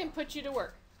 Or I can put you to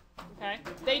work. Okay?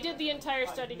 They did the entire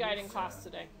study guide in class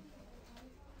today.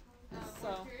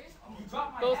 So, You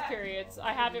dropped my both hat. periods.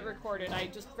 I have it recorded. I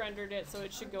just rendered it, so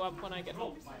it should go up when I get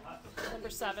home. Number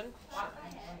 7. White,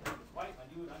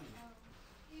 I knew it, I knew.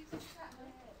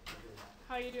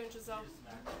 How you doing, Giselle?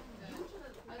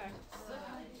 Okay.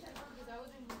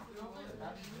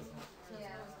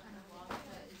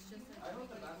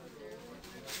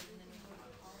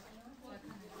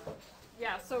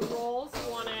 Yeah, so rolls,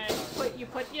 you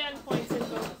put the endpoints in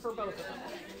for both of them.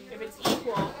 If it's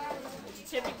equal, which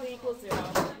typically equals 0,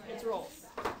 it's rolls.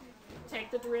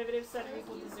 Take the derivative, set it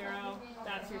equal to 0,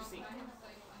 that's your C.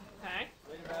 Okay?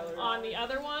 On the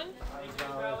other one,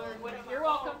 you're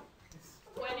welcome.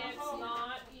 When it's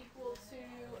not equal to,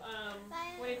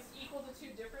 when it's equal to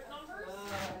two different numbers,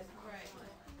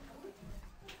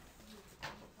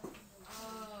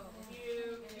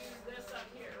 you use this up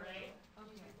here, right?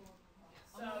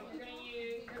 So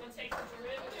you're gonna take the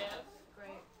derivative,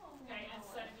 okay, and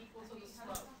set it equal to the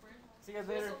slope. See you guys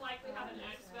This later. will likely have an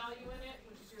x value in it,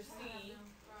 which is your C,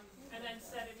 and then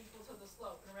set it equal to the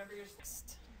slope. Remember your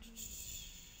next.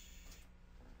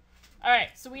 All right,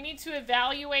 so we need to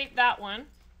evaluate that one.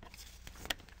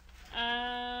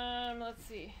 Let's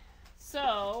see.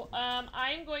 So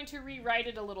I'm going to rewrite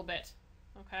it a little bit,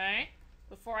 okay,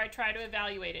 before I try to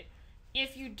evaluate it.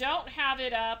 If you don't have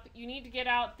it up, you need to get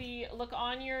out look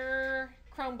on your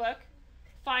Chromebook,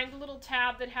 find the little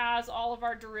tab that has all of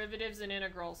our derivatives and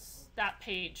integrals, that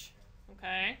page,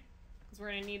 okay? Because we're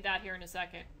going to need that here in a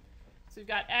second. So we've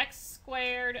got x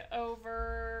squared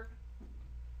over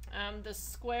the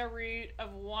square root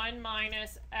of 1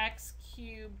 minus x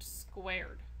cubed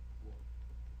squared.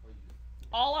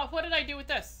 What did I do with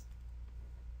this?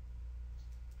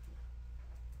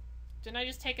 Didn't I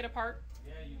just take it apart?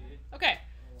 Yeah, you did. Okay,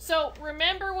 so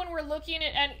remember when we're looking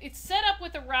at, and it's set up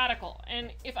with a radical,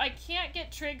 and if I can't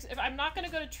get trigs, if I'm not going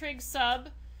to go to trig sub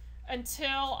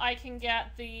until I can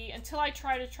get until I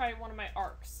try one of my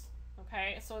arcs.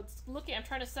 Okay, so it's I'm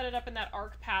trying to set it up in that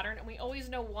arc pattern, and we always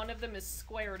know one of them is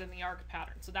squared in the arc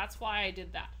pattern, so that's why I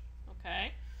did that.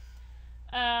 Okay,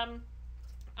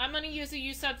 I'm going to use a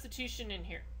u substitution in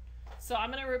here. So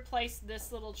I'm going to replace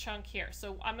this little chunk here.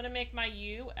 So I'm going to make my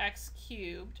u x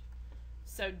cubed.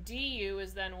 So du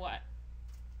is then what?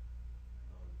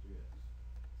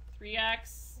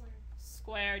 3x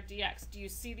squared dx. Do you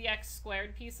see the x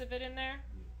squared piece of it in there?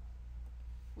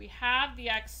 We have the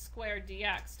x squared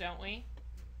dx, don't we?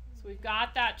 So we've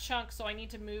got that chunk, so I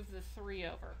need to move the 3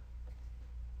 over.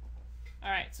 All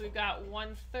right, so we've got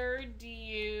 1/3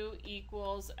 du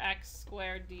equals x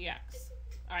squared dx.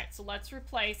 All right, so let's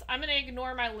replace. I'm going to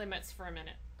ignore my limits for a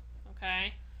minute,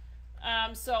 okay?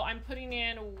 So I'm putting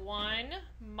in 1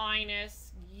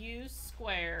 minus u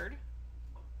squared.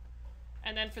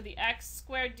 And then for the x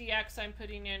squared dx, I'm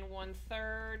putting in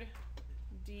 1/3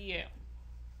 du.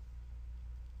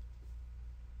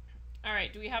 All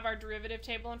right, do we have our derivative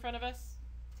table in front of us?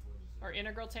 Or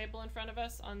integral table in front of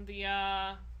us on the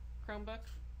Chromebook?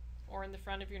 Or in the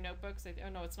front of your notebooks? Oh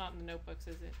no, it's not in the notebooks,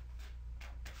 is it?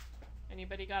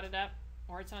 Anybody got it up?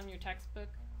 Or it's on your textbook?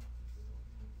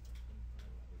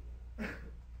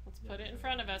 Let's put it in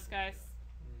front of us, guys.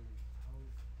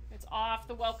 It's off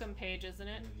the welcome page, isn't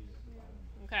it?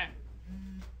 Okay.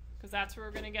 Because that's where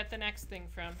we're going to get the next thing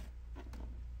from.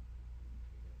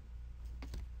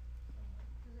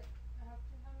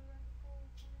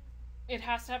 It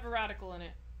has to have a radical in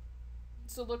it.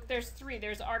 So look, there's 3.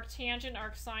 There's arctangent,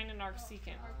 arcsine, and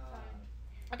arcsecant.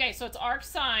 Okay, so it's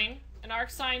arcsine. And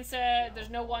arcsine said there's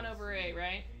no 1 over a,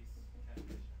 right?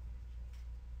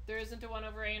 There isn't a 1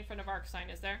 over a in front of arcsine,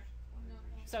 is there? No.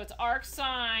 So it's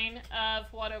arcsine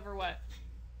of what over what?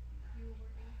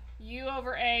 U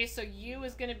over a. So u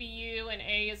is going to be u, and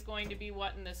a is going to be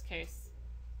what in this case?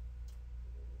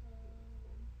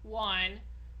 1.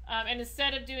 And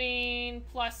instead of doing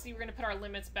plus c, we're going to put our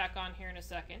limits back on here in a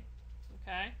second.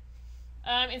 Okay.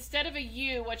 Instead of a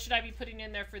u, what should I be putting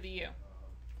in there for the u?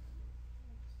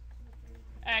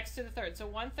 X to the 3rd. So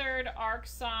 1/3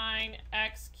 arcsine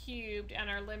x cubed, and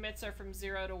our limits are from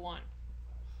 0 to 1.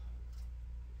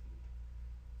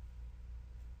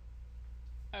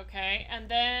 Okay, and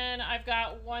then I've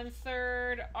got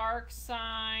 1/3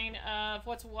 arcsine of,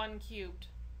 what's 1 cubed?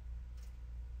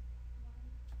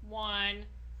 1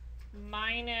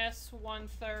 minus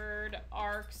 1/3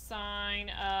 arcsine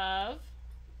of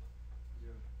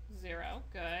 0.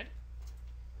 Good.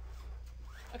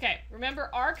 Okay, remember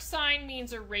arcsine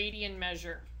means a radian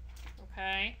measure.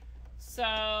 Okay,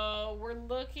 so we're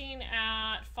looking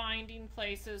at finding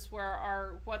places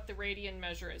where what the radian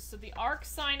measure is. So the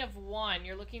arcsine of 1,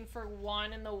 you're looking for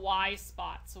 1 in the y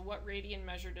spot. So what radian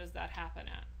measure does that happen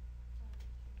at?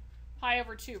 Pi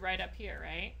over 2, right up here,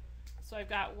 right? So I've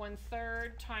got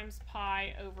 1/3 times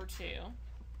pi over 2.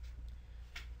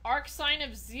 Arcsine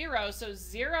of 0, so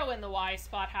 0 in the y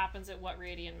spot happens at what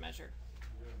radian measure?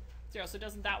 0. So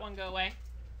doesn't that one go away?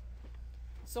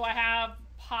 So I have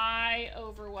pi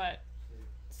over what?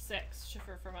 6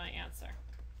 for my answer.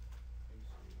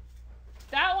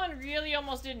 That one really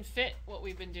almost didn't fit what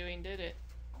we've been doing, did it?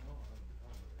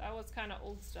 That was kind of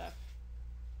old stuff.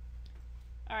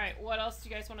 All right, what else do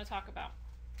you guys want to talk about?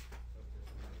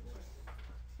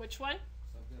 Which one?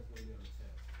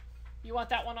 You want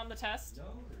that one on the test?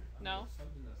 No?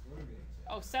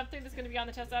 Oh, something that's going to be on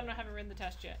the test? I haven't written the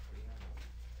test yet.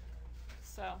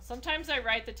 So, sometimes I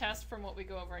write the test from what we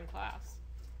go over in class.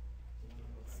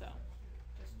 So.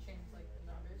 Just change like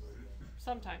the numbers.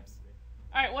 Sometimes.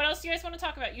 All right, what else do you guys want to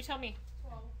talk about? You tell me.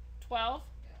 12. 12?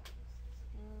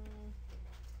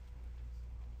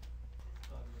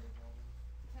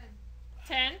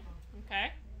 10?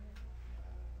 Okay.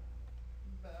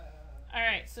 All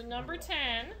right, so number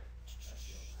 10.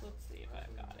 Let's see if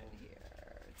I've got it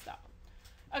here. It's that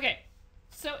one. Okay,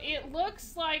 so it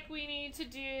looks like we need to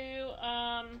do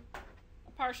a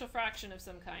partial fraction of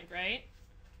some kind, right?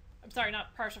 I'm sorry,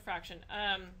 not partial fraction.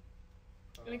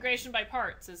 Integration by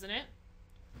parts, isn't it?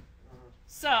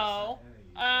 So,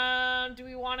 do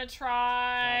we want to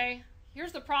try...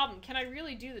 Here's the problem. Can I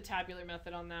really do the tabular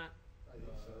method on that?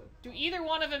 Do either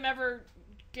one of them ever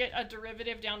get a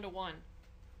derivative down to 1?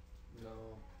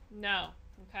 No. No.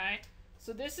 Okay.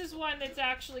 So this is one that's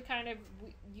actually kind of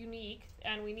unique,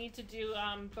 and we need to do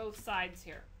both sides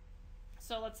here.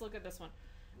 So let's look at this one.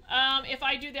 If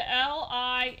I do the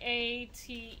LIATE,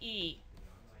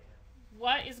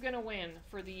 what is going to win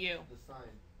for the U? The sign.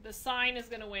 The sign is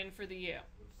going to win for the U.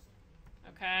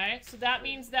 Okay. So that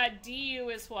means that du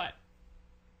is what?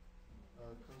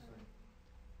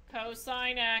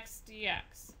 Cosine x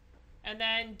dx. And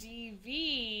then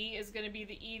dv is going to be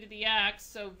the e to the x,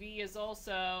 so v is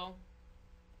also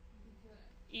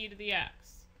e to the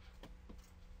x.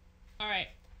 Alright.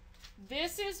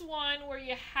 This is one where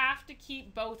you have to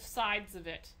keep both sides of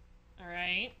it.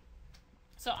 Alright?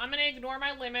 So I'm going to ignore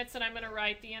my limits and I'm going to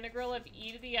write the integral of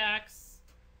e to the x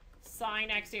sine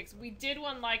x dx. We did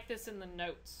one like this in the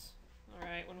notes.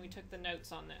 Alright, when we took the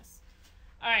notes on this.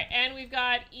 Alright, and we've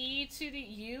got e to the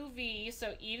uv,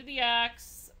 so e to the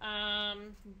x,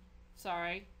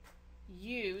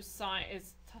 u sine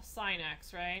is sine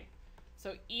x, right?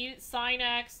 So e sine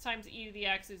x times e to the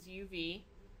x is uv,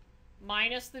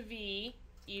 minus the v,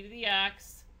 e to the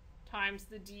x, times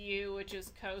the du, which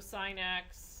is cosine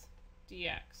x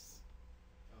dx.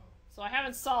 So I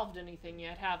haven't solved anything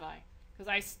yet, have I? Because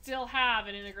I still have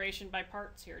an integration by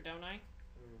parts here, don't I?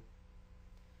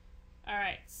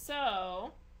 Alright,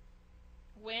 so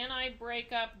when I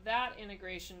break up that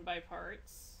integration by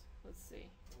parts, let's see.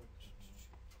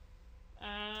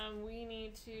 We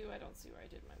need to, I don't see where I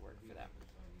did my work for that.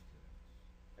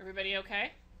 Everybody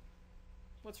okay?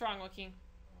 What's wrong, Joaquin?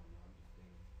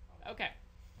 Okay.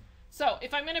 So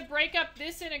if I'm going to break up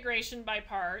this integration by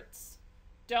parts,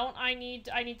 I need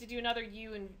to do another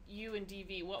u and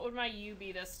dv. What would my u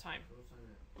be this time?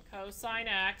 Cosine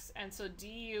x, and so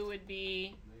du would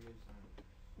be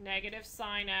negative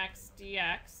sine x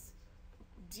dx.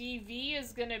 dv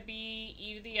is going to be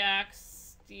e to the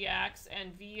x dx,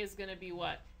 and v is going to be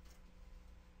what?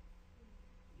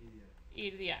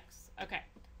 E to the x. Okay.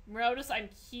 Notice I'm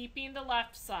keeping the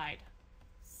left side.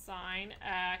 Sine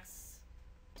x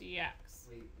dx.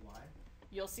 Wait, why?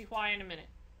 You'll see why in a minute.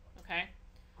 Okay?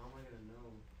 How am I going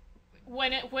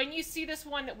to know? When you see this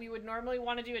one that we would normally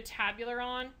want to do a tabular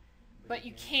on, but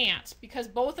you can't because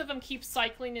both of them keep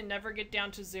cycling and never get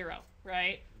down to 0,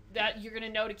 right? That you're going to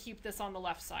know to keep this on the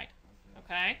left side.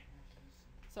 Okay?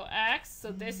 So x,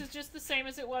 so this is just the same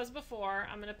as it was before.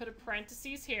 I'm going to put a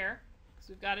parentheses here because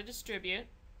we've got to distribute.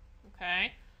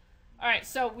 Okay? All right,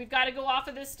 so we've got to go off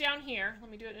of this down here. Let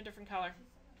me do it in a different color.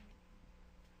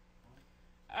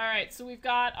 All right, so we've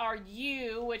got our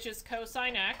u, which is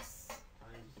cosine x,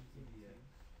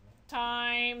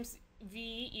 times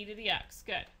v e to the x.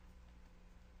 Good.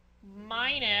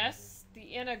 Minus the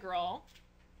integral,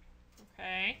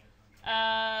 okay,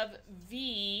 of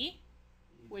v,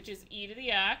 which is e to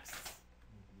the x,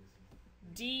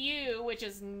 du, which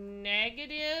is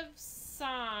negative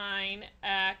sine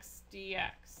x dx.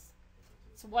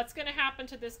 So what's going to happen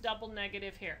to this double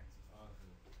negative here?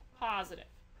 Positive.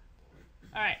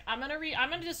 All right, I'm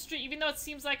gonna distribute, even though it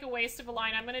seems like a waste of a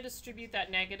line, I'm gonna distribute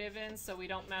that negative in so we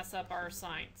don't mess up our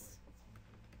signs.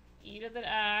 E to the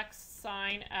x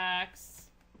sine x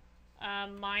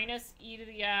minus e to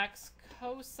the x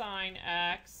cosine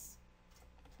x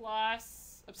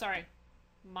plus, I'm sorry,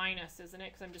 minus, isn't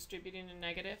it? Because I'm distributing a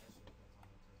negative.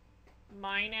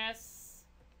 Minus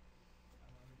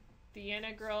the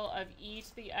integral of e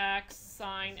to the x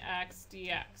sine x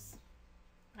dx.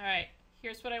 All right.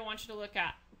 here's what I want you to look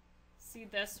at. See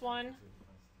this one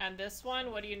and this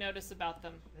one? What do you notice about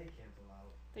them? They cancel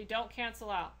out. They don't cancel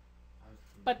out.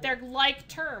 But they're like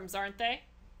terms, aren't they?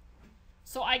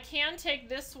 So I can take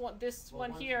this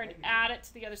one here and add it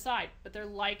to the other side, but they're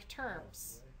like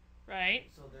terms, right?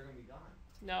 So they're gonna be gone.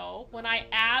 No, when I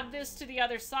add this to the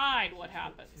other side, what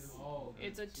happens?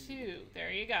 It's a 2.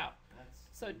 There you go.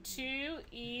 So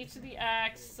 2e to the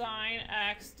x sine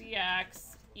x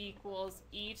dx equals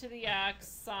e to the x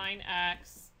sine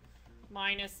x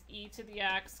minus e to the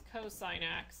x cosine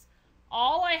x.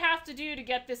 All I have to do to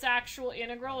get this actual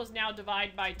integral is now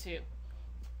divide by 2.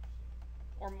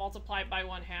 Or multiply by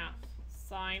 1/2.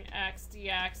 Sine x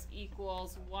dx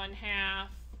equals 1/2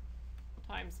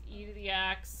 times e to the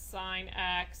x sine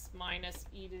x minus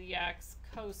e to the x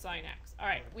cosine x.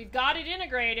 Alright, we've got it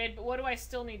integrated, but what do I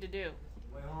still need to do?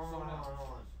 Wait, hold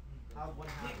on. How'd 1/2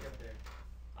 get there?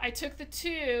 I took the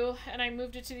 2 and I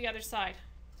moved it to the other side.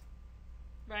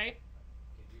 Right?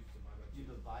 You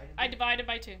divided I divided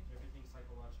by 2. Everything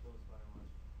psychological is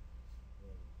biological.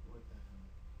 What the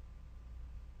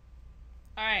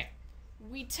hell? Alright.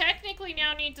 We technically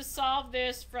now need to solve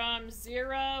this from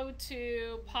 0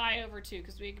 to pi over 2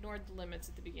 because we ignored the limits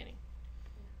at the beginning.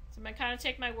 So I'm going to kind of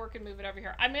take my work and move it over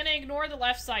here. I'm going to ignore the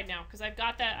left side now because I've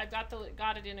got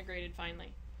it integrated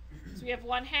finally. So we have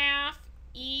 1/2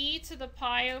 e to the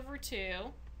pi over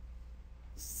 2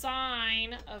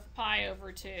 sine of pi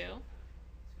over 2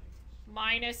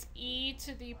 minus e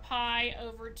to the pi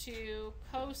over 2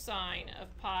 cosine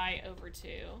of pi over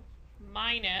 2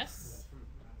 minus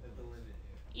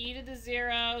e to the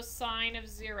 0 sine of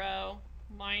 0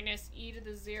 minus e to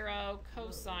the 0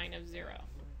 cosine of 0.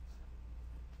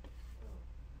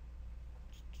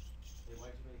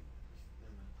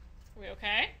 Are we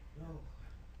okay? No.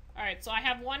 Alright, so I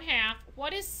have 1/2.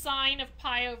 What is sine of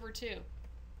pi over 2? It's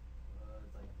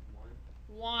like 1.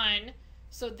 1.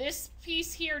 So this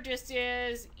piece here just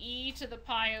is e to the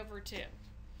pi over 2.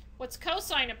 What's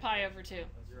cosine of pi over 2?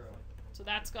 0. So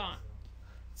that's gone.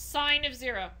 Sine of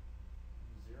 0.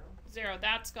 0? 0.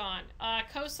 That's gone.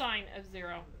 Cosine of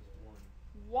 0. 1.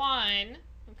 1.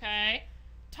 Okay.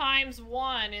 Times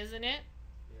 1, isn't it?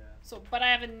 Yeah. So, but I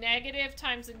have a negative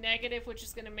times a negative, which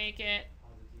is going to make it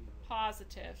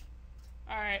positive.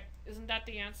 Alright. Isn't that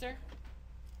the answer?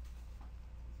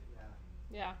 Yeah.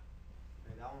 Yeah.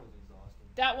 Man, that one was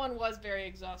exhausting. That one was very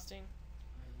exhausting.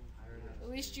 At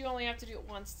least you only have to do it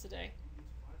once today.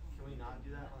 Can we not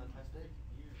do that on the test day?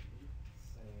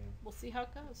 We'll see how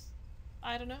it goes.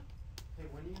 I don't know. Hey,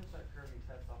 when are you gonna start curving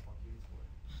tests off on Q's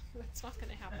for? That's not going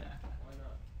to happen. Why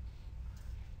not?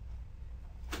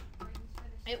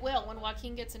 It will when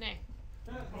Joaquin gets an A.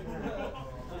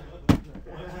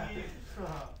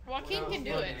 Joaquin can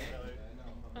do it.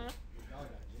 Huh?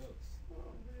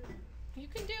 You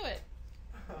can do it.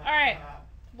 Alright.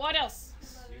 What else?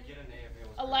 You get an A if it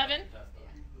was 11. correct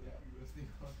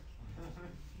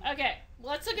test, Okay.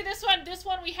 Let's look at this one. This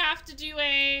one we have to do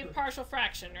a partial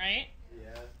fraction, right?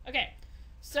 Yeah. Okay.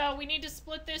 So we need to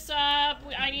split this up.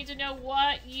 I need to know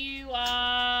what you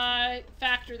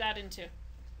factor that into.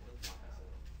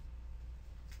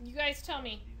 You guys tell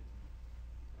me.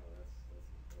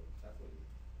 That's what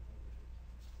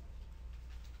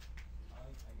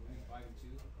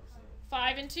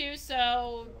 5 and 2,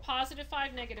 so positive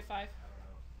 5, negative 5.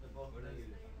 They're both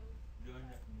negative.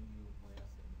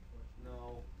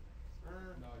 No.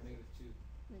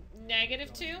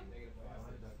 Negative 2?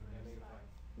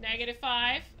 Negative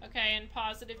 5. Okay, and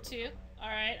positive 2.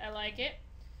 Alright, I like it.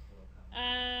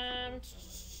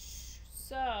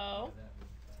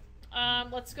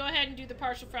 Let's go ahead and do the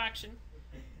partial fraction.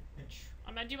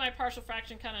 I'm going to do my partial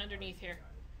fraction kind of underneath here.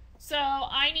 So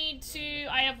I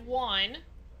have 1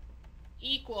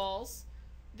 equals,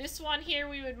 this one here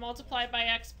we would multiply by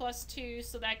x plus 2,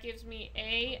 so that gives me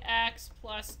ax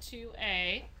plus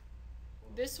 2a.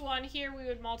 This one here we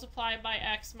would multiply by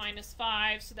x minus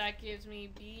 5, so that gives me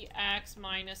bx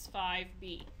minus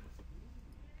 5b.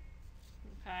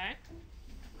 Okay.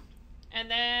 And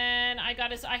then I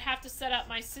have to set up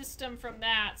my system from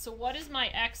that. So what is my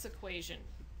x equation?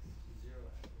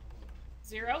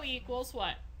 0 equals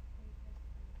what?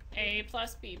 A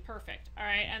plus b. Perfect. All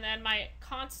right, and then my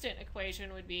constant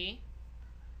equation would be?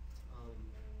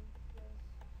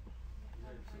 Is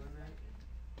there 2 in there?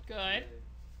 Good.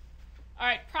 All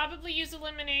right, probably use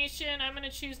elimination. I'm going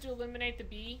to choose to eliminate the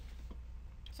b.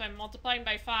 So I'm multiplying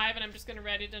by 5, and I'm just going to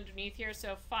write it underneath here.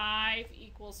 So 5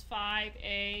 equals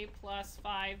 5a plus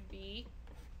 5b.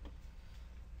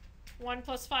 1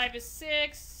 plus 5 is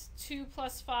 6. 2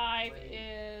 plus 5 Wait,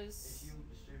 is... If you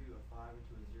distribute a 5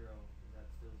 into a 0, is that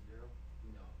still 0?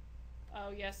 No.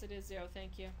 Oh, yes, it is 0.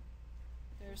 Thank you.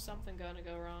 There's something gonna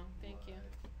go wrong. Thank you.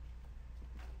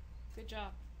 Good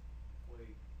job.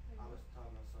 Wait, I was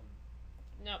talking about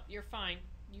something. Nope, you're fine.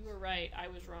 You were right. I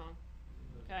was wrong.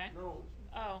 Okay. No,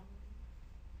 Oh.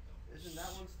 isn't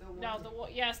that one still one? No,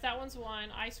 yes, that one's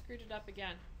 1. I screwed it up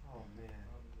again. Oh man.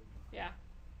 Yeah.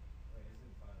 Wait,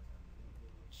 isn't 5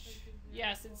 times 8?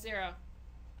 Yes, it's 0.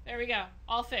 There we go.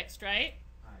 All fixed, right?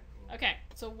 Alright, cool. Okay,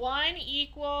 so 1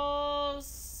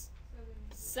 equals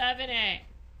 7a.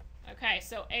 Okay,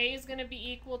 so a is going to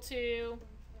be equal to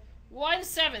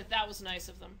 1/7. That was nice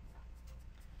of them.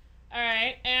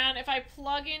 Alright, and if I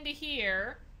plug into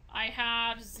here, I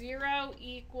have 0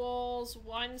 equals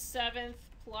 1/7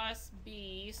 plus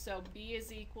b, so b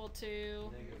is equal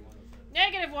to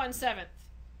negative 1/7.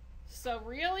 So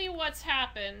really what's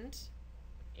happened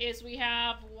is we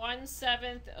have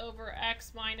 1/7 over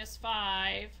x minus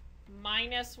 5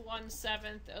 minus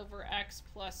 1/7 over x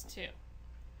plus 2.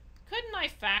 Couldn't I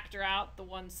factor out the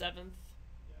 1/7?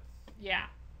 Yes. Yeah,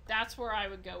 that's where I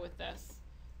would go with this.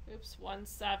 Oops,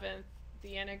 1/7,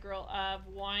 the integral of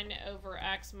 1 over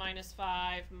x minus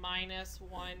 5 minus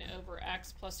 1 over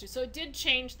x plus 2. So it did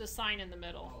change the sign in the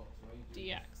middle. Oh, so all you do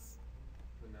Dx. is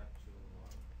put natural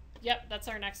log. Yep, that's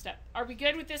our next step. Are we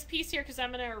good with this piece here? Because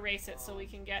I'm going to erase it so we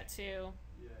can get to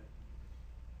Yeah.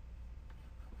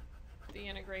 the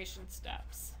integration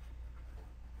steps.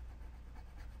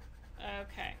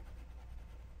 Okay.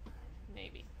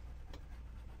 Maybe.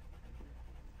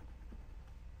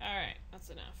 Alright, that's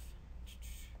enough.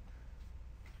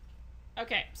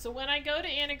 Okay, so when I go to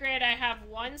integrate, I have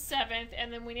 1/7,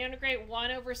 and then when you integrate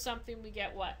 1 over something, we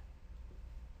get what?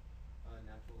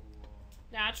 Natural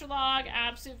log. Natural log,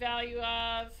 absolute value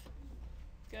of,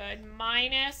 good,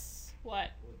 minus,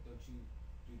 what? Well, don't you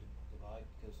do the divide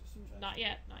because of subtraction? Not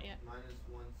yet, not yet. Minus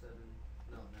 1/7.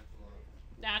 No, natural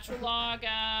log. Natural log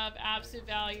of absolute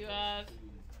value of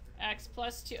x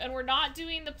plus 2. And we're not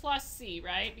doing the plus c,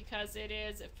 right? Because it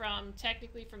is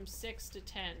technically from 6 to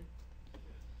 10.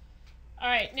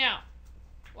 Alright, now,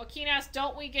 Joaquin asked,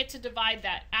 don't we get to divide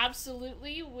that?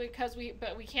 Absolutely,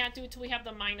 but we can't do it till we have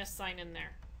the minus sign in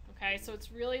there. Okay, so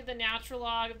it's really the natural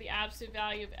log of the absolute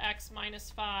value of x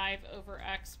minus 5 over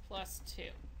x plus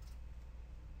 2.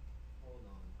 Hold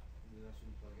on. That's when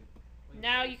you plug it.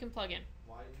 Now you can plug in.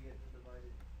 Why do we get to divide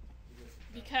it?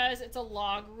 Because it's a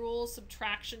log rule,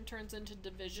 subtraction turns into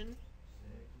division.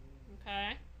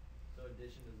 Okay? So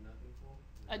addition is nothing for?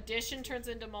 Addition turns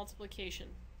into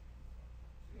multiplication.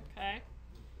 Okay?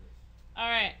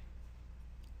 Alright.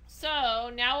 So,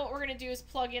 now what we're going to do is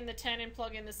plug in the 10 and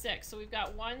plug in the 6. So we've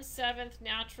got 1/7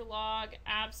 natural log,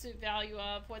 absolute value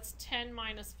of, what's 10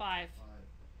 minus 5?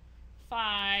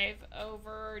 5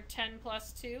 over 10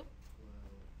 plus 2?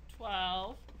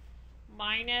 12.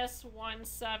 Minus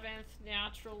 1/7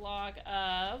 natural log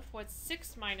of, what's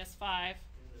 6 minus 5?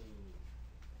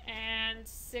 And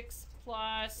 6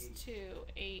 plus 2,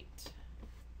 8.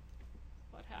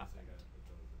 What happened?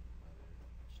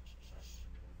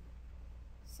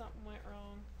 Something went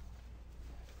wrong.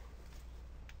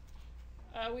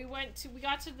 We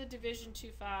got to the division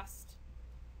too fast.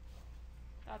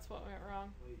 That's what went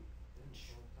wrong. Wait,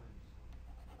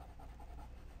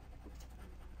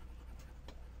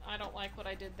 I don't like what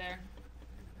I did there.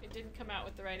 It didn't come out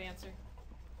with the right answer.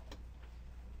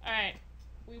 Alright.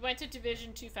 We went to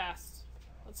division too fast.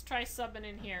 Let's try subbing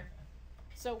in here.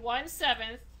 So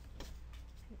 1/7.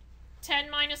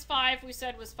 10 minus 5 we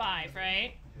said was 5,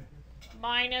 right?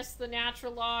 Minus the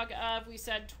natural log of, we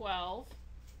said 12.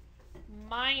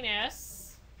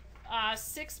 Minus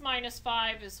 6 minus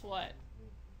 5 is what?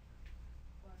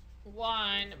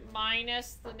 1.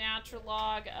 Minus the natural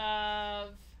log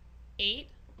of 8.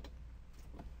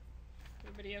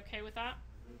 Everybody okay with that?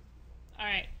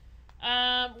 Alright.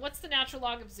 What's the natural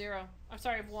log of 0? I'm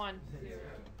sorry, of 1.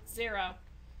 0.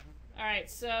 Alright,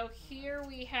 so here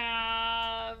we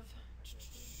have...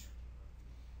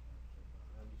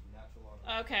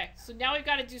 Okay, so now we've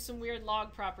got to do some weird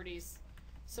log properties.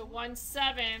 So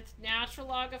 1/7 natural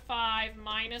log of 5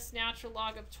 minus natural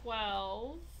log of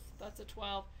 12. That's a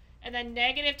 12. And then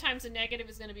negative times a negative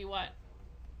is going to be what?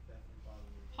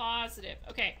 Positive.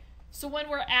 Okay, so when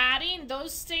we're adding,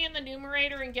 those stay in the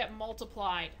numerator and get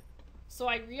multiplied. So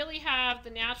I really have the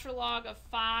natural log of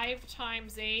 5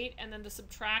 times 8, and then the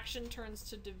subtraction turns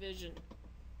to division.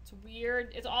 It's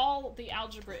weird. It's all the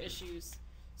algebra issues.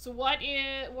 So what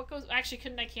goes, actually,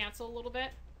 couldn't I cancel a little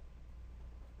bit?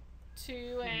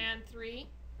 2 and 3.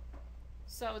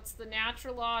 So it's the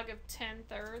natural log of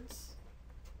 10/3.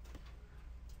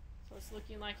 So it's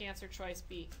looking like answer choice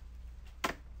B.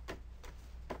 Can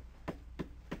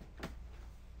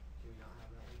we not have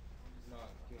that one? No,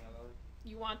 can we have that one?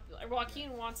 You want,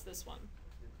 Joaquin wants this one.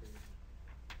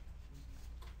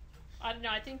 I don't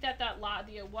know. I think that the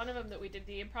one of them that we did,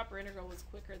 the improper integral, was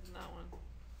quicker than that one.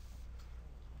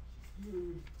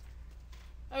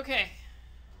 Okay.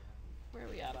 Where are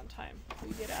we at on time?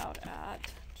 We get out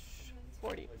at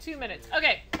 42 minutes.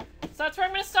 Okay. So that's where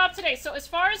I'm going to stop today. So as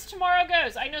far as tomorrow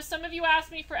goes, I know some of you asked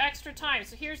me for extra time.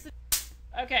 So here's the...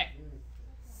 Okay.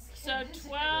 So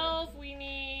 12, we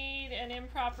need an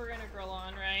improper integral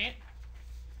on, right?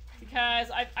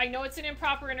 Because I know it's an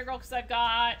improper integral because I've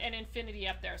got an infinity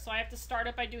up there. So I have to start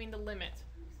it by doing the limit.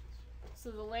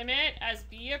 So the limit as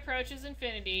b approaches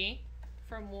infinity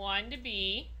from 1 to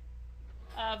b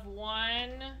of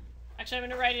 1... Actually, I'm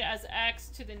going to write it as x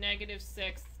to the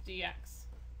 -6th dx.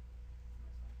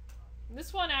 And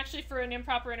this one, actually, for an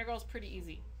improper integral is pretty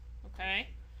easy. Okay?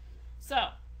 So,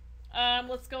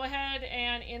 let's go ahead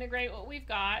and integrate what we've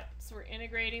got. So we're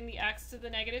integrating the x to the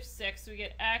 -6. So we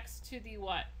get x to the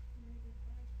what?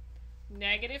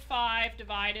 -5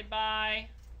 divided by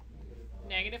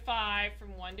 -5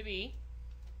 from 1 to b.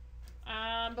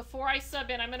 Before I sub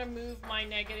in, I'm going to move my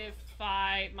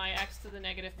 -5, my x to the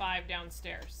 -5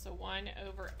 downstairs. So 1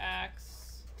 over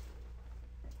x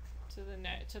to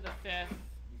the 5th.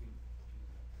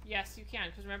 Yes, you can,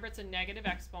 because remember it's a negative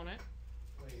exponent.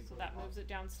 So that moves it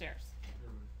downstairs.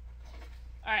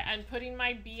 Alright, I'm putting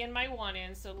my b and my 1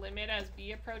 in, so limit as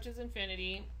b approaches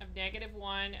infinity of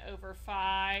 -1 over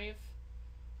 5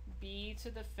 b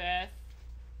to the 5th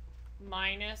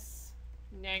minus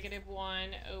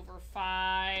 -1 over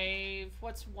 5.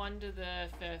 What's 1 to the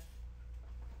 5th?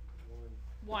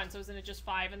 1. So isn't it just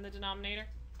 5 in the denominator?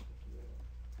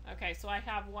 Okay, so I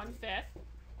have 1/5.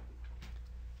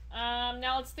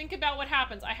 Now let's think about what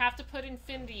happens. I have to put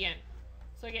infinity in.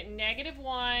 So I get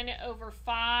 -1 over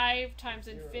 5 times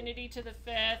infinity to the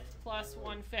 5th plus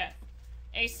 1/5.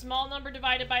 A small number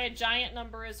divided by a giant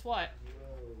number is what?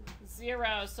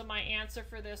 0. So my answer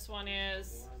for this one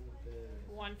is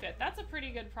 1/5. That's a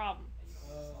pretty good problem.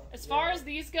 As far as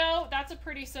these go, that's a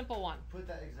pretty simple one. Put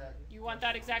that exact. You want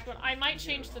that exact one? I might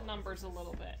change the numbers a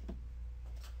little bit.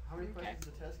 How many questions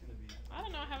is the test going to be? I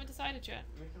don't know. I haven't decided yet.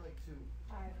 Make it like 2.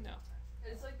 No.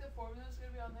 It's like the formula's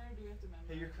gonna be on there, or do we have to memorize?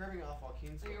 Hey, you're curving off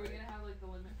Joaquin's. Like, are we gonna have like the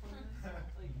limit formulas?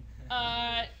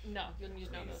 No. You'll need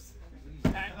to know those.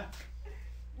 Okay.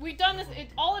 We've done this.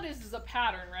 All it is a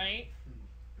pattern, right?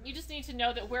 You just need to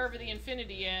know that wherever the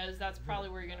infinity is, that's probably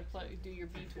where you're going to do your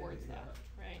b towards that,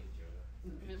 right?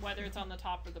 Whether it's on the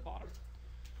top or the bottom.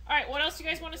 All right, what else do you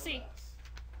guys want to see?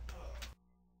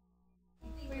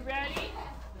 We ready?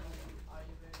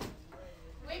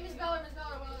 Wait, Miss Beller, wait.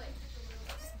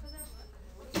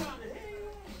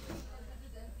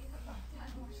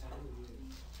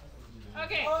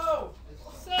 Okay.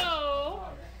 So,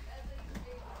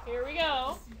 here we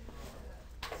go.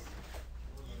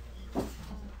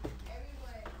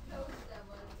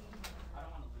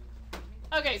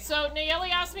 Okay, so Nayeli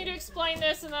asked me to explain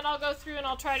this, and then I'll go through and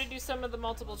I'll try to do some of the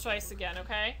multiple choice again,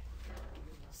 okay?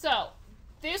 So,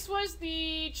 this was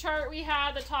the chart we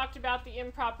had that talked about the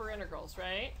improper integrals,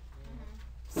 right?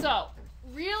 So,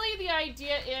 really the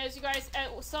idea is, you guys,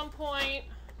 at some point,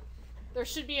 there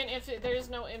should be an infinite. There is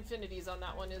no infinities on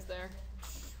that one, is there?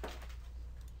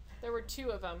 There were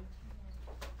 2 of them.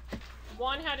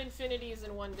 One had infinities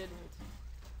and one didn't.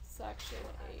 Section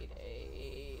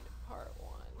 8.8, part 1.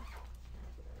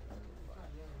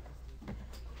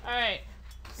 Alright,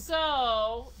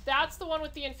 so that's the one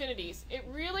with the infinities. It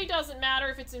really doesn't matter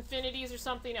if it's infinities or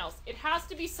something else. It has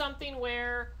to be something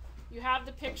where you have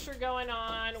the picture going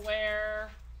on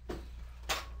where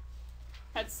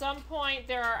at some point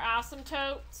there are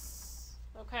asymptotes,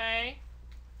 okay,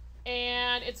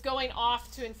 and it's going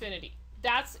off to infinity.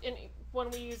 That's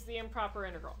when we use the improper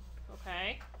integral,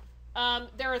 okay?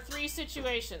 There are 3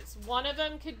 situations. One of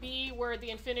them could be where the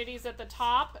infinity is at the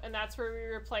top, and that's where we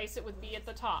replace it with b at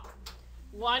the top.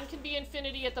 One can be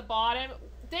infinity at the bottom.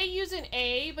 They use an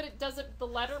a, but it doesn't, the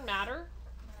letter matter?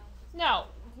 No,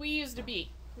 we used a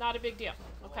b. Not a big deal,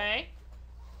 okay?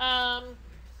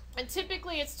 And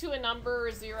typically it's to a number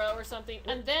or 0 or something.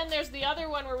 And then there's the other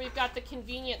one where we've got the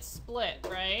convenient split,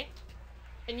 right?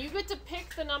 And you get to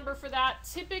pick the number for that.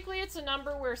 Typically, it's a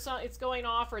number where it's going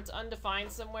off or it's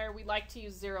undefined somewhere. We like to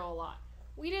use 0 a lot.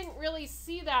 We didn't really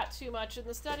see that too much in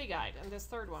the study guide in this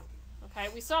third one. Okay,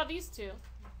 we saw these 2.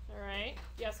 All right.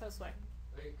 Yes, Josue.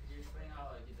 Wait, could you explain how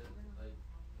like it doesn't like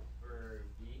for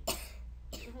b just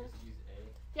use a?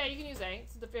 Yeah, you can use a.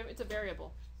 It's a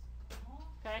variable.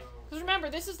 Okay. Because remember,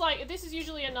 this is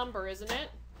usually a number, isn't it?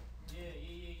 Yeah.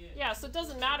 Yeah. So it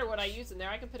doesn't matter what I use in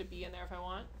there. I can put a b in there if I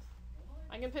want.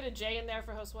 I can put a j in there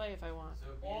for Josue if I want.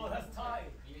 So that's tight.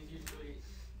 B is usually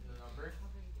the number.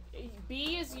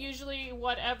 B is usually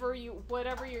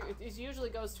is usually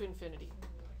goes to infinity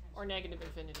or negative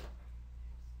infinity.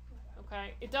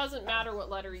 Okay? It doesn't matter what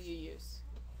letter you use.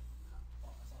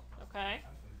 Okay?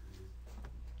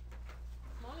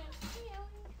 Come on in.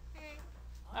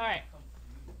 All right.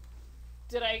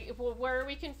 Where are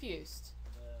we confused?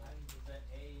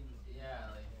 Yeah,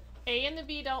 like. A and the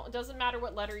B doesn't matter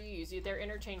what letter you use. They're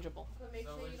interchangeable. But make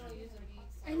sure you don't use a B.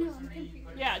 I know, I'm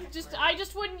confused. Yeah, I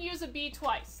just wouldn't use a B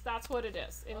twice. That's what it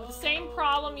is. In the same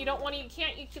problem, you don't want to.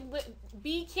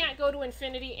 B can't go to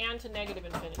infinity and to negative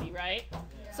infinity, right? Yeah.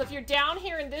 So if you're down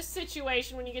here in this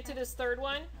situation, when you get to this third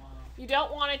one, you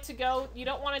don't want it to go. You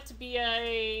don't want it to be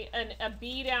a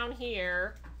B down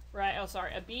here, right? Oh,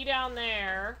 sorry, a B down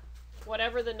there,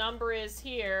 whatever the number is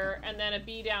here, and then a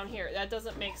B down here. That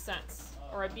doesn't make sense.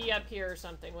 Or a B up here or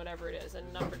something, whatever it is, and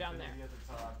a number down there.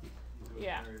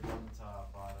 Yeah.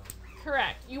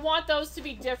 Correct. You want those to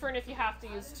be different if you have to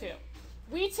use two.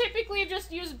 We typically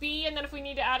just use B, and then if we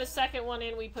need to add a second one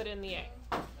in, we put in the A.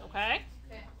 Okay?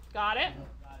 Okay. Got it?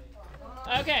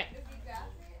 Okay.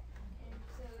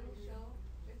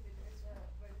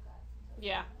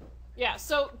 Yeah. Yeah.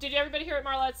 So, did everybody hear what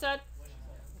Marlette said?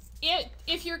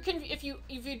 If you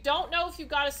don't know if you've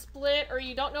got a split, or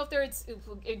you don't know if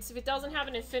if it doesn't have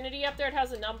an infinity up there, it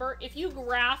has a number. If you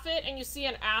graph it and you see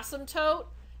an asymptote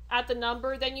at the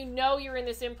number, then you know you're in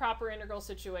this improper integral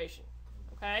situation.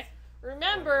 Okay?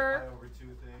 Remember, Pi over 2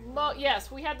 thing. yes,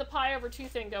 we had the pi over 2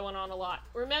 thing going on a lot.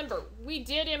 Remember, we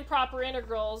did improper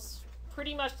integrals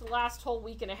pretty much the last whole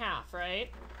week and a half,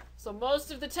 right? So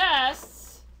most of the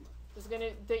tests is when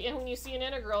you see an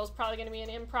integral, is probably going to be an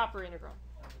improper integral.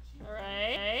 All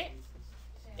right.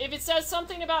 If it says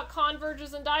something about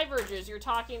converges and diverges, you're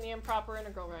talking the improper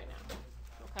integral right now.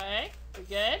 Okay, we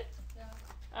good? Yeah.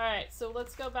 All right. So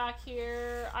let's go back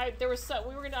here. I was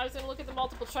going to look at the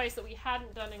multiple choice that we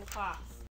hadn't done in class.